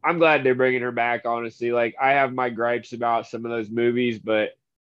 I'm glad they're bringing her back, honestly. Like, I have my gripes about some of those movies, but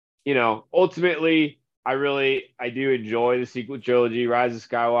ultimately I do enjoy the sequel trilogy. Rise of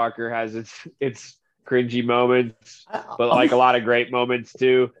Skywalker has its cringy moments, but like a lot of great moments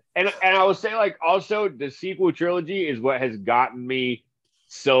too. And I will say, like, also the sequel trilogy is what has gotten me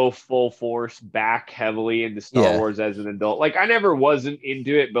so full force back heavily into Star Wars as an adult. Like, I never wasn't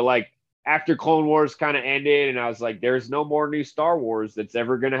into it, but like after Clone Wars kind of ended and I was like, there's no more new Star Wars that's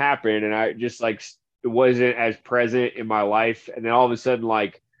ever going to happen. And I just like, it wasn't as present in my life. And then all of a sudden,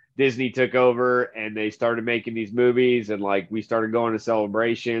 like, Disney took over and they started making these movies, and like we started going to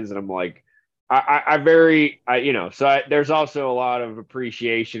celebrations, and I'm like, there's also a lot of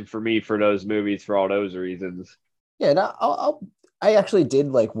appreciation for me for those movies for all those reasons. Yeah, and I actually did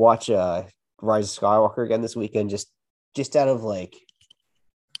like watch Rise of Skywalker again this weekend, just out of like,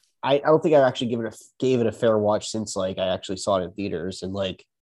 I don't think I've actually gave it a fair watch since like I actually saw it in theaters, and like,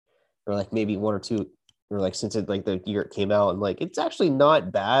 or like maybe one or two, or like since it like the year it came out, and like it's actually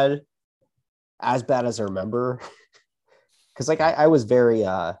not bad, as bad as I remember, because like I was very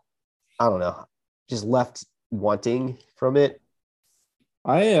I don't know, just left wanting from it.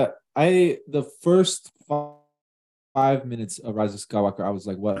 The first 5 minutes of Rise of Skywalker, I was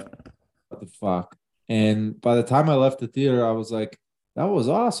like, what the fuck? And by the time I left the theater, I was like, that was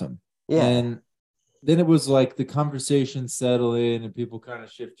awesome. Yeah. And then it was like the conversation settle in and people kind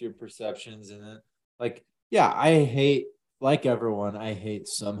of shift your perceptions. And then like, yeah, I hate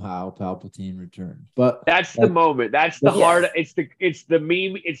somehow Palpatine returned. But that's the moment. That's the hard. It's the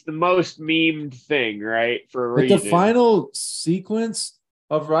meme. It's the most memed thing, right? For a reason. The final sequence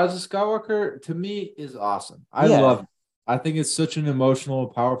of Rise of Skywalker to me is awesome. I love it. I think it's such an emotional,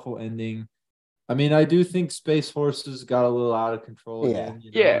 powerful ending. I mean, I do think Space Horses got a little out of control again.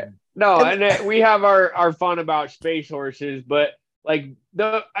 No, and we have our fun about Space Horses, but like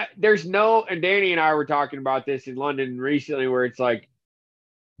there's no, and Danny and I were talking about this in London recently, where it's like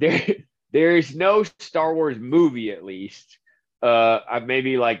there's no Star Wars movie, at least.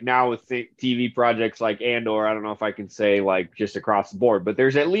 Maybe like now with TV projects like Andor, I don't know if I can say like just across the board, but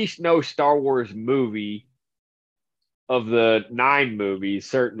there's at least no Star Wars movie of the 9 movies,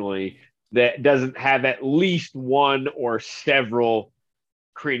 certainly, that doesn't have at least one or several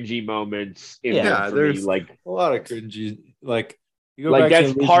cringy moments in there for there's me. Like a lot of cringy, like you go like back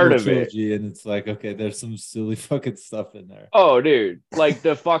that's to part of trilogy, it, and it's like, okay, there's some silly fucking stuff in there. Oh, dude, like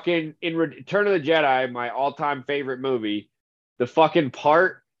the fucking in Return of the Jedi, my all-time favorite movie, the fucking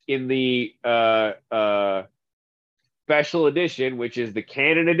part in the special edition, which is the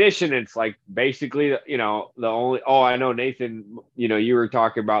canon edition. It's like basically, you know, the only, I know Nathan, you know, you were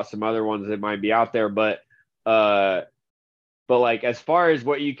talking about some other ones that might be out there, but like as far as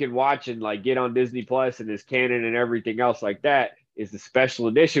what you can watch and like get on Disney Plus and this canon and everything else like that is the special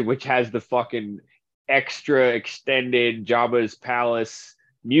edition, which has the fucking extra extended Jabba's Palace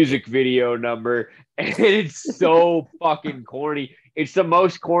music video number. And it's so fucking corny. It's the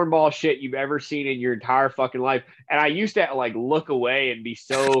most cornball shit you've ever seen in your entire fucking life. And I used to like look away and be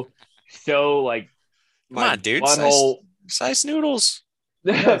so like, Come on, dude. Size noodles.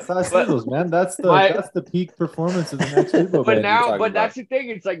 Yeah, size noodles, man. That's the peak performance of the next Repo band. But that's the thing.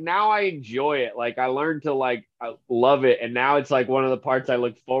 It's like now I enjoy it. Like I learned to like I love it, and now it's like one of the parts I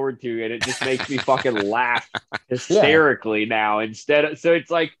look forward to, and it just makes me fucking laugh hysterically now. So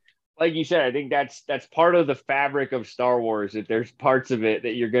it's like you said, I think that's part of the fabric of Star Wars. That there's parts of it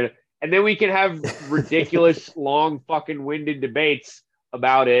that you're gonna, and then we can have ridiculous, long, fucking winded debates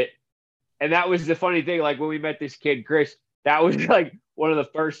about it. And that was the funny thing. Like when we met this kid, Chris, that was like one of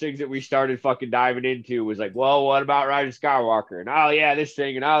the first things that we started fucking diving into was like, well, what about Rise of Skywalker? And oh yeah, this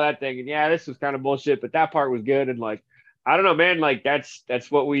thing and that thing. And yeah, this was kind of bullshit, but that part was good. And like, I don't know, man, like that's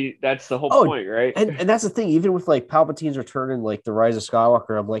the whole point, right? And that's the thing, even with like Palpatine's return in like the Rise of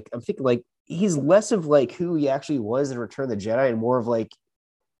Skywalker, I'm thinking like he's less of like who he actually was in Return of the Jedi and more of like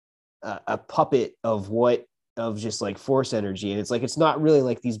a puppet of just like Force energy. And it's like, it's not really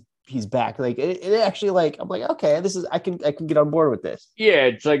like he's back. Like it actually, like I'm like, okay, this is I can get on board with this. Yeah,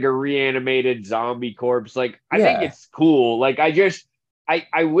 it's like a reanimated zombie corpse. Like I think it's cool. Like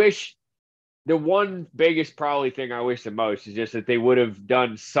I wish the one biggest probably thing I wish the most is just that they would have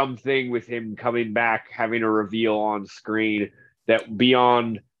done something with him coming back, having a reveal on screen that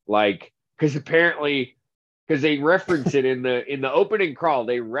beyond like, because they reference it in the opening crawl,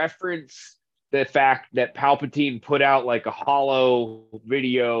 they reference the fact that Palpatine put out like a holo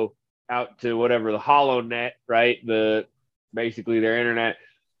video out to whatever the HoloNet, right? Basically their internet,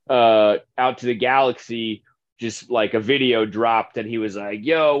 out to the galaxy, just like a video dropped and he was like,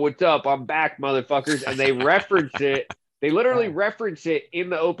 yo, what's up? I'm back, motherfuckers. And they reference it. They literally reference it in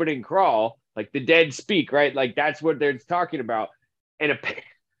the opening crawl, like the dead speak, right? Like that's what they're talking about. And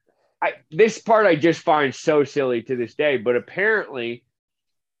this part I just find so silly to this day, but apparently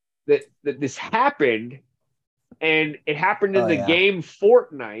that this happened, and it happened in the game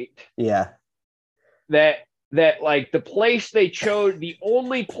Fortnite. Yeah. That like the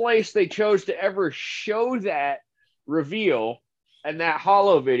only place they chose to ever show that reveal and that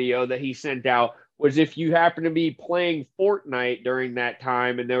holo video that he sent out was if you happen to be playing Fortnite during that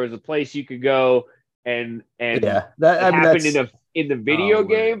time, and there was a place you could go and that happened in the video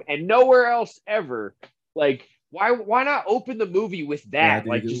game, and nowhere else ever. Like, why not open the movie with that? Yeah,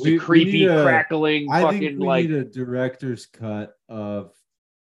 like just a creepy, crackling fucking like. We need a director's cut of.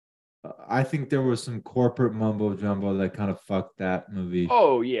 I think there was some corporate mumbo jumbo that kind of fucked that movie.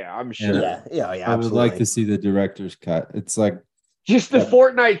 Oh yeah, I'm sure. Yeah. I would like to see the director's cut. It's like just the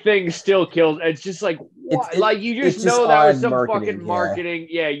Fortnite thing still kills. It's just like what? Like you just know that was some fucking marketing.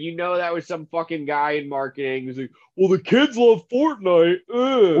 Yeah, you know that was some fucking guy in marketing who's like, well, the kids love Fortnite.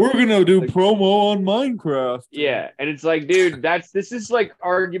 Ugh. We're gonna do promo on Minecraft. Yeah, and it's like, dude, this is like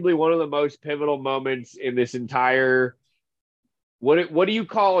arguably one of the most pivotal moments in this entire. What do you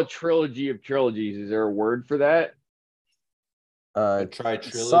call a trilogy of trilogies? Is there a word for that? Tri-trilogy.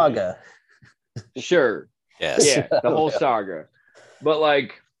 Saga. Sure. Yes. Yeah, the whole saga. But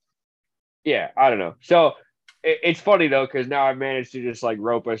like, yeah, I don't know. So it's funny though, because now I managed to just like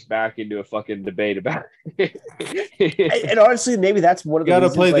rope us back into a fucking debate about it. And honestly, maybe that's one of the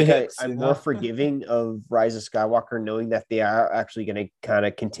reasons play the like hits, I'm more forgiving of Rise of Skywalker, knowing that they are actually going to kind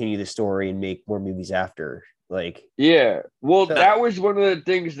of continue the story and make more movies after. Like, yeah, well, that was one of the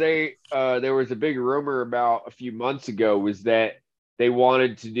things there was a big rumor about a few months ago, was that they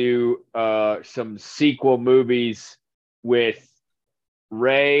wanted to do some sequel movies with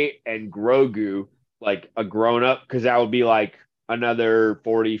Rey and Grogu, like a grown up, because that would be like another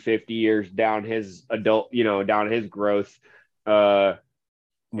 40, 50 years down his down his growth. And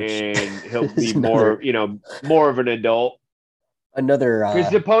he'll be more of an adult. Because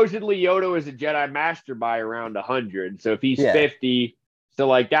supposedly Yoda was a Jedi Master by around 100. So if he's 50, so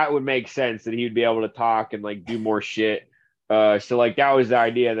like that would make sense that he would be able to talk and like do more shit. So like that was the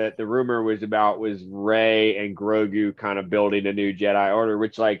idea that the rumor was Rey and Grogu kind of building a new Jedi Order,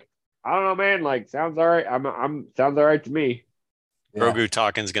 which like I don't know, man. Like sounds all right. Sounds all right to me. Grogu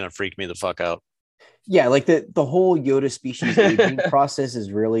talking's gonna freak me the fuck out. Yeah, like the whole Yoda species aging process is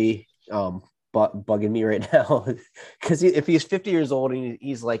really bugging me right now, because if he's 50 years old and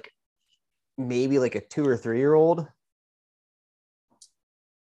he's like maybe like a 2 or 3 year old,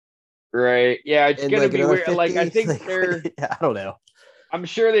 Right. Yeah, it's in gonna like be another weird. 50. Like I think Like, they're I don't know. I'm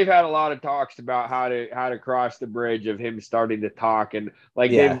sure they've had a lot of talks about how to cross the bridge of him starting to talk, and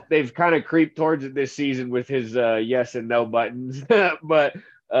like Yeah. they've kind of creeped towards it this season with his yes and no buttons. But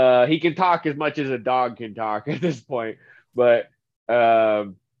he can talk as much as a dog can talk at this point. But Yeah,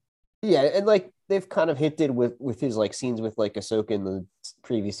 and like they've kind of hinted with his like scenes with like Ahsoka in the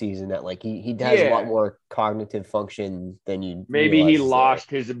previous season that like he has a lot yeah, more cognitive function than you maybe he realize is there. lost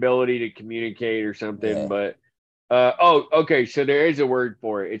his ability to communicate or something. Yeah, But oh, okay. So there is a word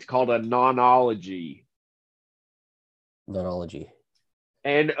for it. It's called a nonology. nonology.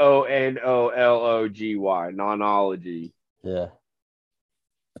 Nonology. Nonology.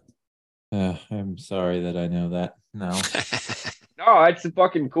 Yeah, I'm sorry that I know that now. No, that's a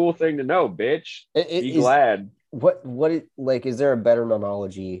fucking cool thing to know, bitch. it Be is. glad. What it like? Is there a better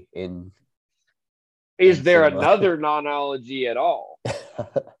nonology in Is there cinema? another nonology at all?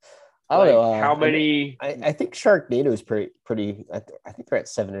 I don't know. How many I think Sharknado is pretty. I think they're at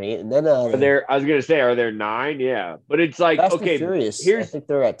 7 or 8, and then are there? I was gonna say, are there 9? Yeah, but it's like Fast and okay. Furious. I Here's think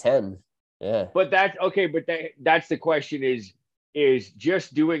they're at 10. Yeah, but that's okay. But that's the question is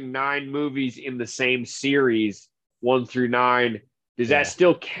just doing 9 movies in the same series 1 through 9. Does Yeah. that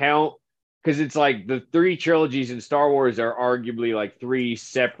still count? Because it's like the 3 trilogies in Star Wars are arguably like 3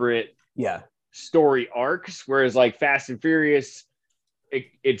 separate yeah, story arcs, whereas like Fast and Furious,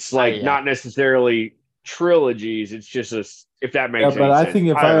 it's like yeah. not necessarily trilogies. It's just if that Yeah, makes but any I sense. think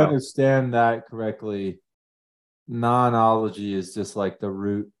if I I don't know. understand that correctly, nonology is just like the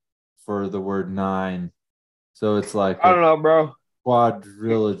root for the word 9. So it's like I a don't know, bro.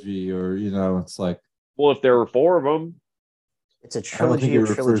 quadrilogy, or it's like Well, if there were 4 of them, It's a I don't think trilogy it of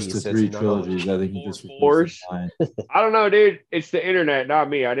refers trilogies, to so it's 3 a nonology. trilogies. I think it 4 just refers fours. to 9. I don't know, dude. It's the internet, not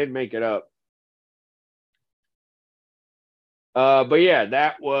me. I didn't make it up. But yeah,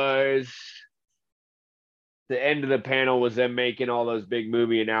 that was the end of the panel. Was them making all those big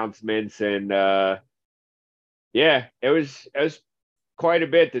movie announcements, and yeah, it was quite a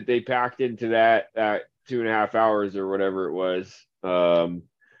bit that they packed into that 2.5 hours or whatever it was.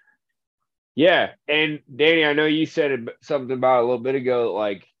 Yeah, and Danny, I know you said something about a little bit ago,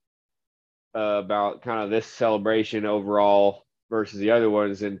 like about kind of this celebration overall versus the other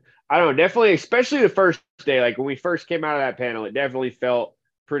ones, and I don't know, definitely, especially the first day, like when we first came out of that panel, it definitely felt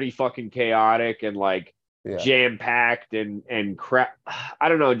pretty fucking chaotic and like Yeah, jam packed and crap. I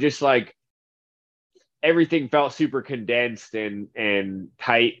don't know, just like everything felt super condensed and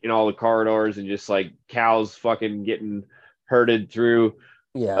tight in all the corridors, and just like cows fucking getting herded through.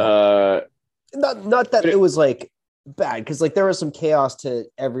 yeah. Uh, Not that but it was like bad because like there was some chaos to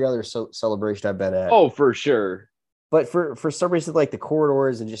every other celebration I've been at. oh, for sure. But for some reason, like the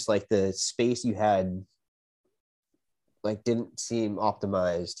corridors and just like the space you had, like didn't seem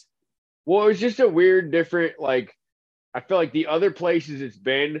optimized. Well, it was just a weird, different, like, I feel like the other places it's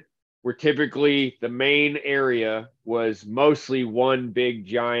been were typically the main area was mostly one big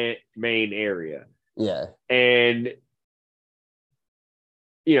giant main area. Yeah, And,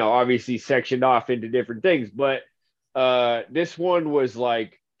 obviously sectioned off into different things. But this one was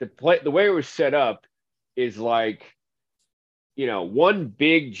like the way it was set up is like, one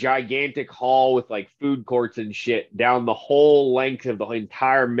big gigantic hall with like food courts and shit down the whole length of the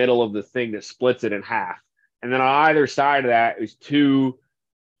entire middle of the thing that splits it in half. And then on either side of that is 2,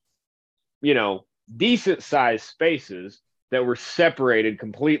 decent sized spaces that were separated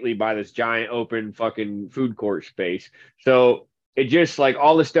completely by this giant open fucking food court space. So it just like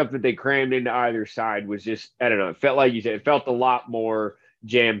all the stuff that they crammed into either side was just, I don't know, it felt like you said, it felt a lot more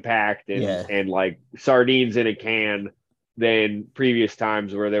jam packed Yeah. and like sardines in a can than previous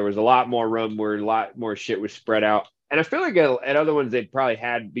times where there was a lot more room where a lot more shit was spread out. And I feel like at other ones they probably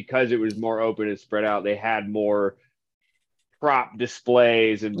had, because it was more open and spread out, they had more prop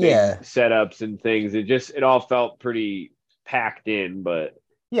displays and big Yeah. setups and things. It all felt pretty packed in, but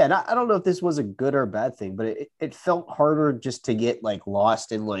yeah. And I don't know if this was a good or bad thing, but it felt harder just to get like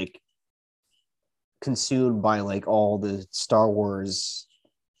lost and like consumed by like all the Star Wars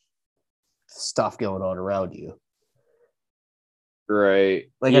stuff going on around you. right.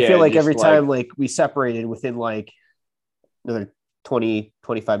 Like, Yeah, I feel like just every time like we separated within like another 20,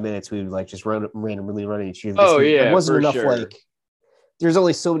 25 minutes, we would like just randomly run into each other. Oh, yeah, There wasn't for enough sure. like there's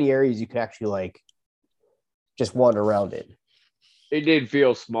only so many areas you could actually like just wander around in. it did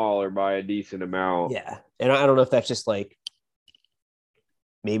feel smaller by a decent amount. Yeah. And I don't know if that's just like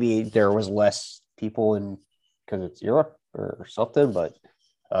maybe there was less people in because it's Europe or something, but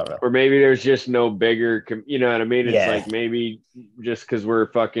I don't know. Or maybe there's just no bigger, you know what I mean? It's Yeah. like maybe just because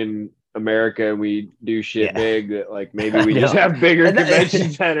we're fucking America and we do shit Yeah. big, that like maybe I we just know. have bigger And that-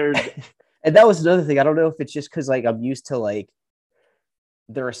 convention centers. And that was another thing. I don't know if it's just because like I'm used to like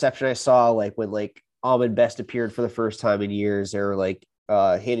the reception I saw like when like Ahmed Best appeared for the first time in years, or like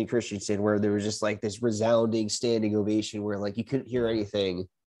Hayden Christensen, where there was just like this resounding standing ovation where like you couldn't hear anything.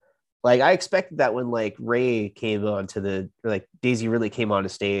 Like I expected that when like Ray came on to the, or, like Daisy Ridley came on the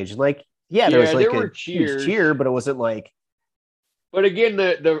stage, and like there was like there were a cheers. huge cheer, but it wasn't like But again,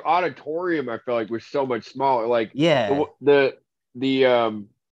 the auditorium I felt like was so much smaller. Like yeah. the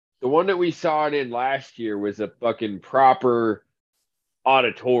one that we saw it in last year was a fucking proper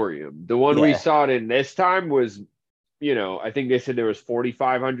auditorium. The one we Yeah. saw it in this time was, I think they said there was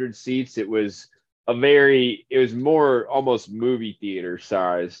 4,500 seats. It was more almost movie theater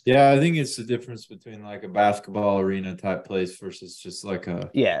sized. Yeah, I think it's the difference between like a basketball arena type place versus just like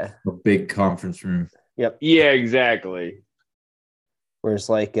a big conference room. Yep. Yeah, exactly. Whereas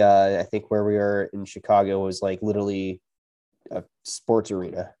like I think where we are in Chicago was like literally a sports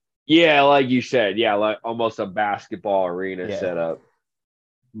arena. Yeah, like you said, like almost a basketball arena setup.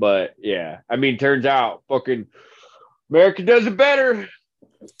 But yeah, I mean, turns out fucking America does it better.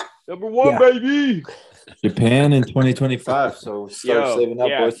 Number one, baby. Japan in 2025. So start saving up,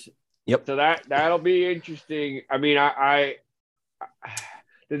 boys. Yep. So that'll be interesting. I mean, I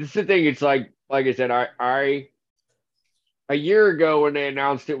this is the thing. It's like I said, I a year ago when they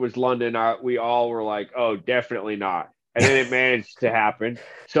announced it was London, we all were like, oh, definitely not. And then it managed to happen.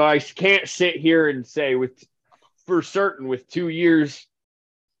 So I can't sit here and say for certain with 2 years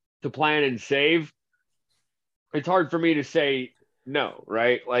to plan and save, it's hard for me to say no,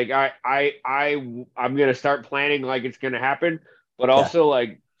 right? Like I'm gonna start planning like it's gonna happen, but also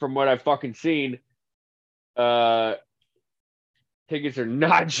like from what I've fucking seen, tickets are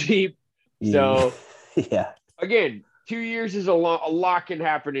not cheap. So again, 2 years is a lot can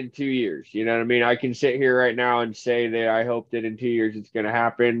happen in 2 years. You know what I mean? I can sit here right now and say that I hope that in 2 years it's going to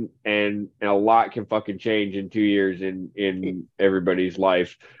happen, and a lot can fucking change in 2 years in everybody's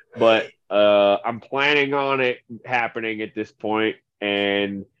life. But I'm planning on it happening at this point,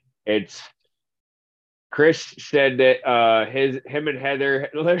 and it's Chris said that him and Heather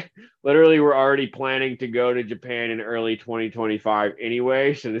literally were already planning to go to Japan in early 2025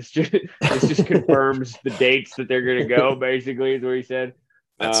 anyway. So this just confirms the dates that they're going to go. Basically, is what he said.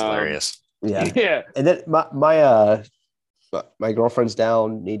 That's hilarious. Yeah. And then my girlfriend's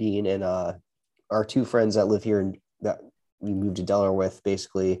down, Nadine, and our two friends that live here and that we moved to Delaware with,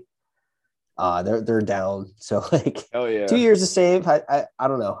 basically. They're down. So like, hell yeah. 2 years to save. I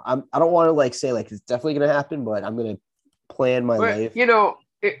don't know. I don't want to like say like it's definitely gonna happen, but I'm gonna plan my life.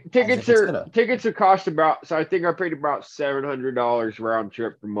 Tickets are cost about. So I think I paid about $700 round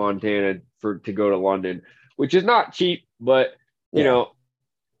trip from Montana to go to London, which is not cheap, but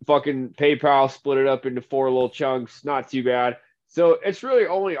fucking PayPal split it up into 4 little chunks, not too bad. So it's really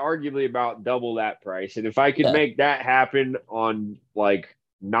only arguably about double that price. And if I could make that happen on like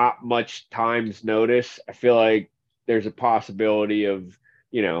not much time's notice, I feel like there's a possibility of,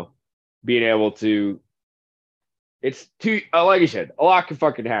 being able to, it's too, like I said, a lot can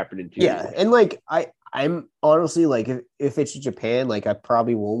fucking happen in 2 years. And like, I'm honestly like, if it's Japan, like I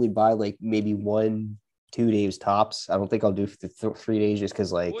probably will only buy like maybe 1-2 days tops. I don't think I'll do 3 days just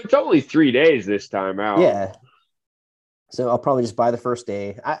because like, it's only 3 days this time out. Yeah. So I'll probably just buy the first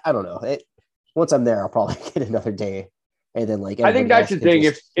day. I don't know. Once I'm there, I'll probably get another day. And then like, I think that's the thing.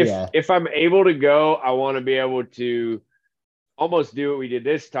 If I'm able to go, I want to be able to almost do what we did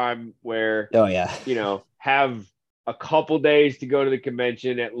this time, where have a couple days to go to the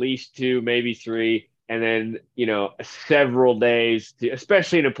convention, at least 2, maybe 3, and then several days to,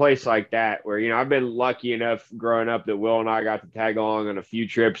 especially in a place like that where I've been lucky enough growing up that Will and I got to tag along on a few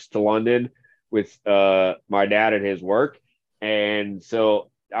trips to London with my dad and his work, and so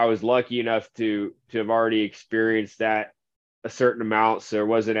I was lucky enough to have already experienced that a certain amount.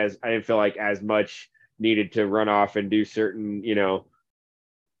 So I didn't feel like as much needed to run off and do certain,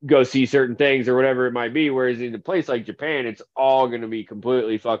 go see certain things or whatever it might be. Whereas in a place like Japan, it's all going to be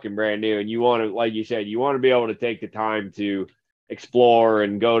completely fucking brand new. And you want to, like you said, you want to be able to take the time to explore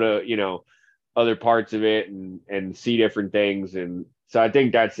and go to, other parts of it and see different things. And so I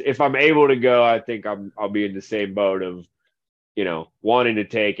think if I'm able to go, I think I'll be in the same boat of, wanting to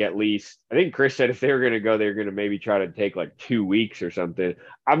take at least, I think Chris said if they were going to go, they're going to maybe try to take like 2 weeks or something.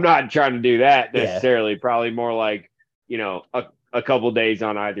 I'm not trying to do that necessarily. Probably more like, a couple days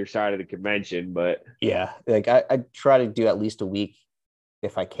on either side of the convention, but like I try to do at least a week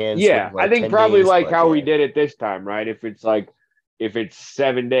if I can. Yeah. Like I think 10 probably days, like how we did it this time, right? If it's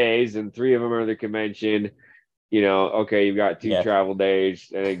 7 days and 3 of them are the convention, okay, you've got 2 Yeah. travel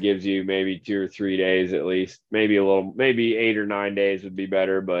days, and it gives you maybe 2 or 3 days at least, maybe 8 or 9 days would be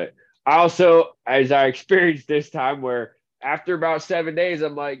better. But I also, as I experienced this time, where after about 7 days,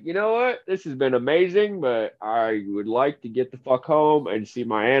 I'm like, you know what, this has been amazing, but I would like to get the fuck home and see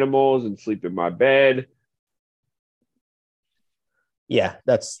my animals and sleep in my bed. Yeah,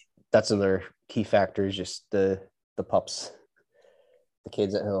 that's another key factor is just the pups, the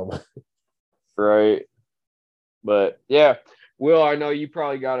kids at home. Right. But yeah, Will, I know you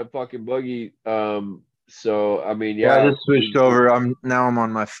probably got a fucking boogie. So I mean, Yeah, yeah, I just switched over. I'm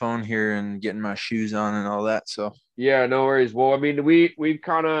on my phone here and getting my shoes on and all that. So yeah, no worries. Well, I mean, we've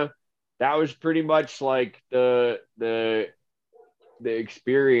kind of, that was pretty much like the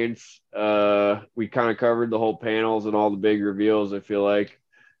experience. We kind of covered the whole panels and all the big reveals. I feel like,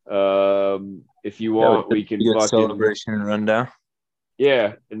 if you want, we can get fucking celebration and rundown.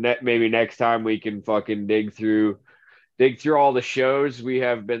 yeah, and that maybe next time we can fucking dig through all the shows we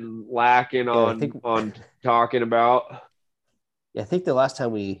have been lacking on talking about. Yeah, I think the last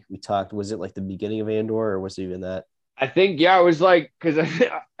time we talked, was it like the beginning of Andor, or was it even that? I think, yeah, it was like, because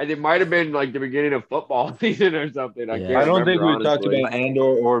it might have been like the beginning of football season or something. I Yeah. can't I don't remember, think we talked honestly. about Andor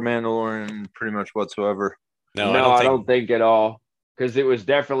or Mandalorian pretty much whatsoever. No, No, I don't think at all, because it was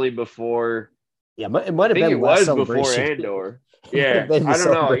definitely before. Yeah, it might I have think been it last was before celebration. Andor. It might Yeah, have been the I don't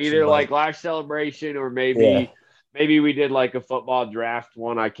know. celebration, Either but- like last celebration, or Yeah. maybe we did like a football draft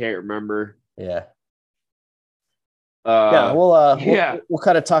one. I can't remember. Yeah. Yeah, we'll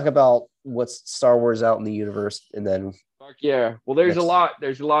kind of talk about what's Star Wars out in the universe, and then Fuck yeah. Well, there's Next. a lot.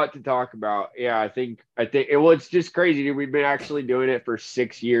 There's a lot to talk about. Yeah, I think. Well, it's just crazy, dude. We've been actually doing it for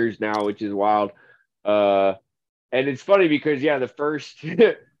 6 years now, which is wild. And it's funny because the first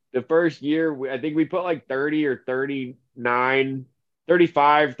the first year, I think we put like 30 or 39,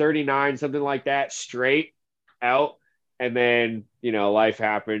 35, 39, something like that straight out. And then, life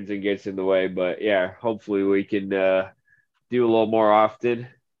happens and gets in the way. But yeah, hopefully we can do a little more often.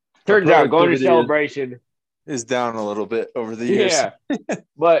 Turns out going to Celebration is down a little bit over the years. Yeah.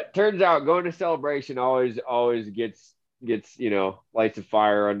 But turns out going to Celebration always gets lights a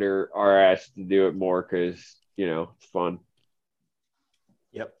fire under our ass to do it more, because it's fun.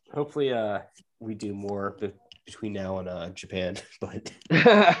 Yep. Hopefully, we do more between now and Japan. But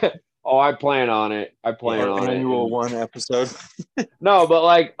Oh, I plan on it. Annual one episode. No, but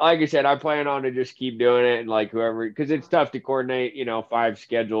like I said, I plan on to just keep doing it, and like whoever, because it's tough to coordinate 5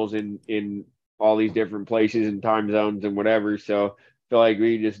 schedules in all these different places and time zones and whatever. So I feel like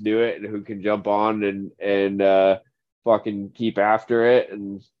we just do it, and who can jump on and fucking keep after it,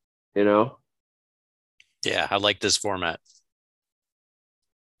 and Yeah, I like this format.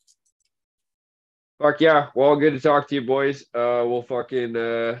 Fuck yeah. Well, good to talk to you, boys. We'll fucking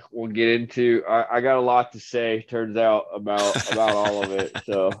we'll get into. I got a lot to say. Turns out about all of it.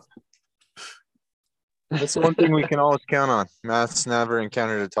 So That's the one thing we can always count on. Matt's never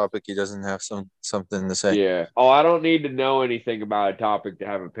encountered a topic he doesn't have something to say. yeah. Oh, I don't need to know anything about a topic to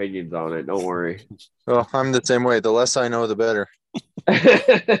have opinions on it. Don't worry. Well, I'm the same way. The less I know, the better.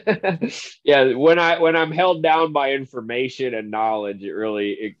 Yeah, when I'm held down by information and knowledge, it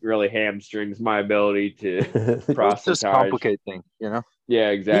really hamstrings my ability to It's just proselytize. complicate things, Yeah,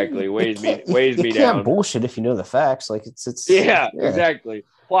 exactly. Weighs me you down. can't bullshit if you know the facts. Like it's Yeah, exactly.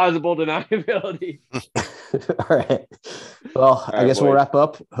 Plausible deniability. All right. Well, I right, guess we'll boys. wrap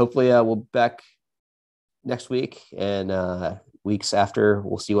up. Hopefully, we'll be back next week, and weeks after,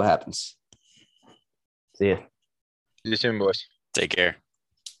 we'll see what happens. See ya. See you soon, boys. Take care.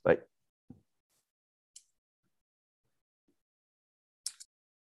 Bye.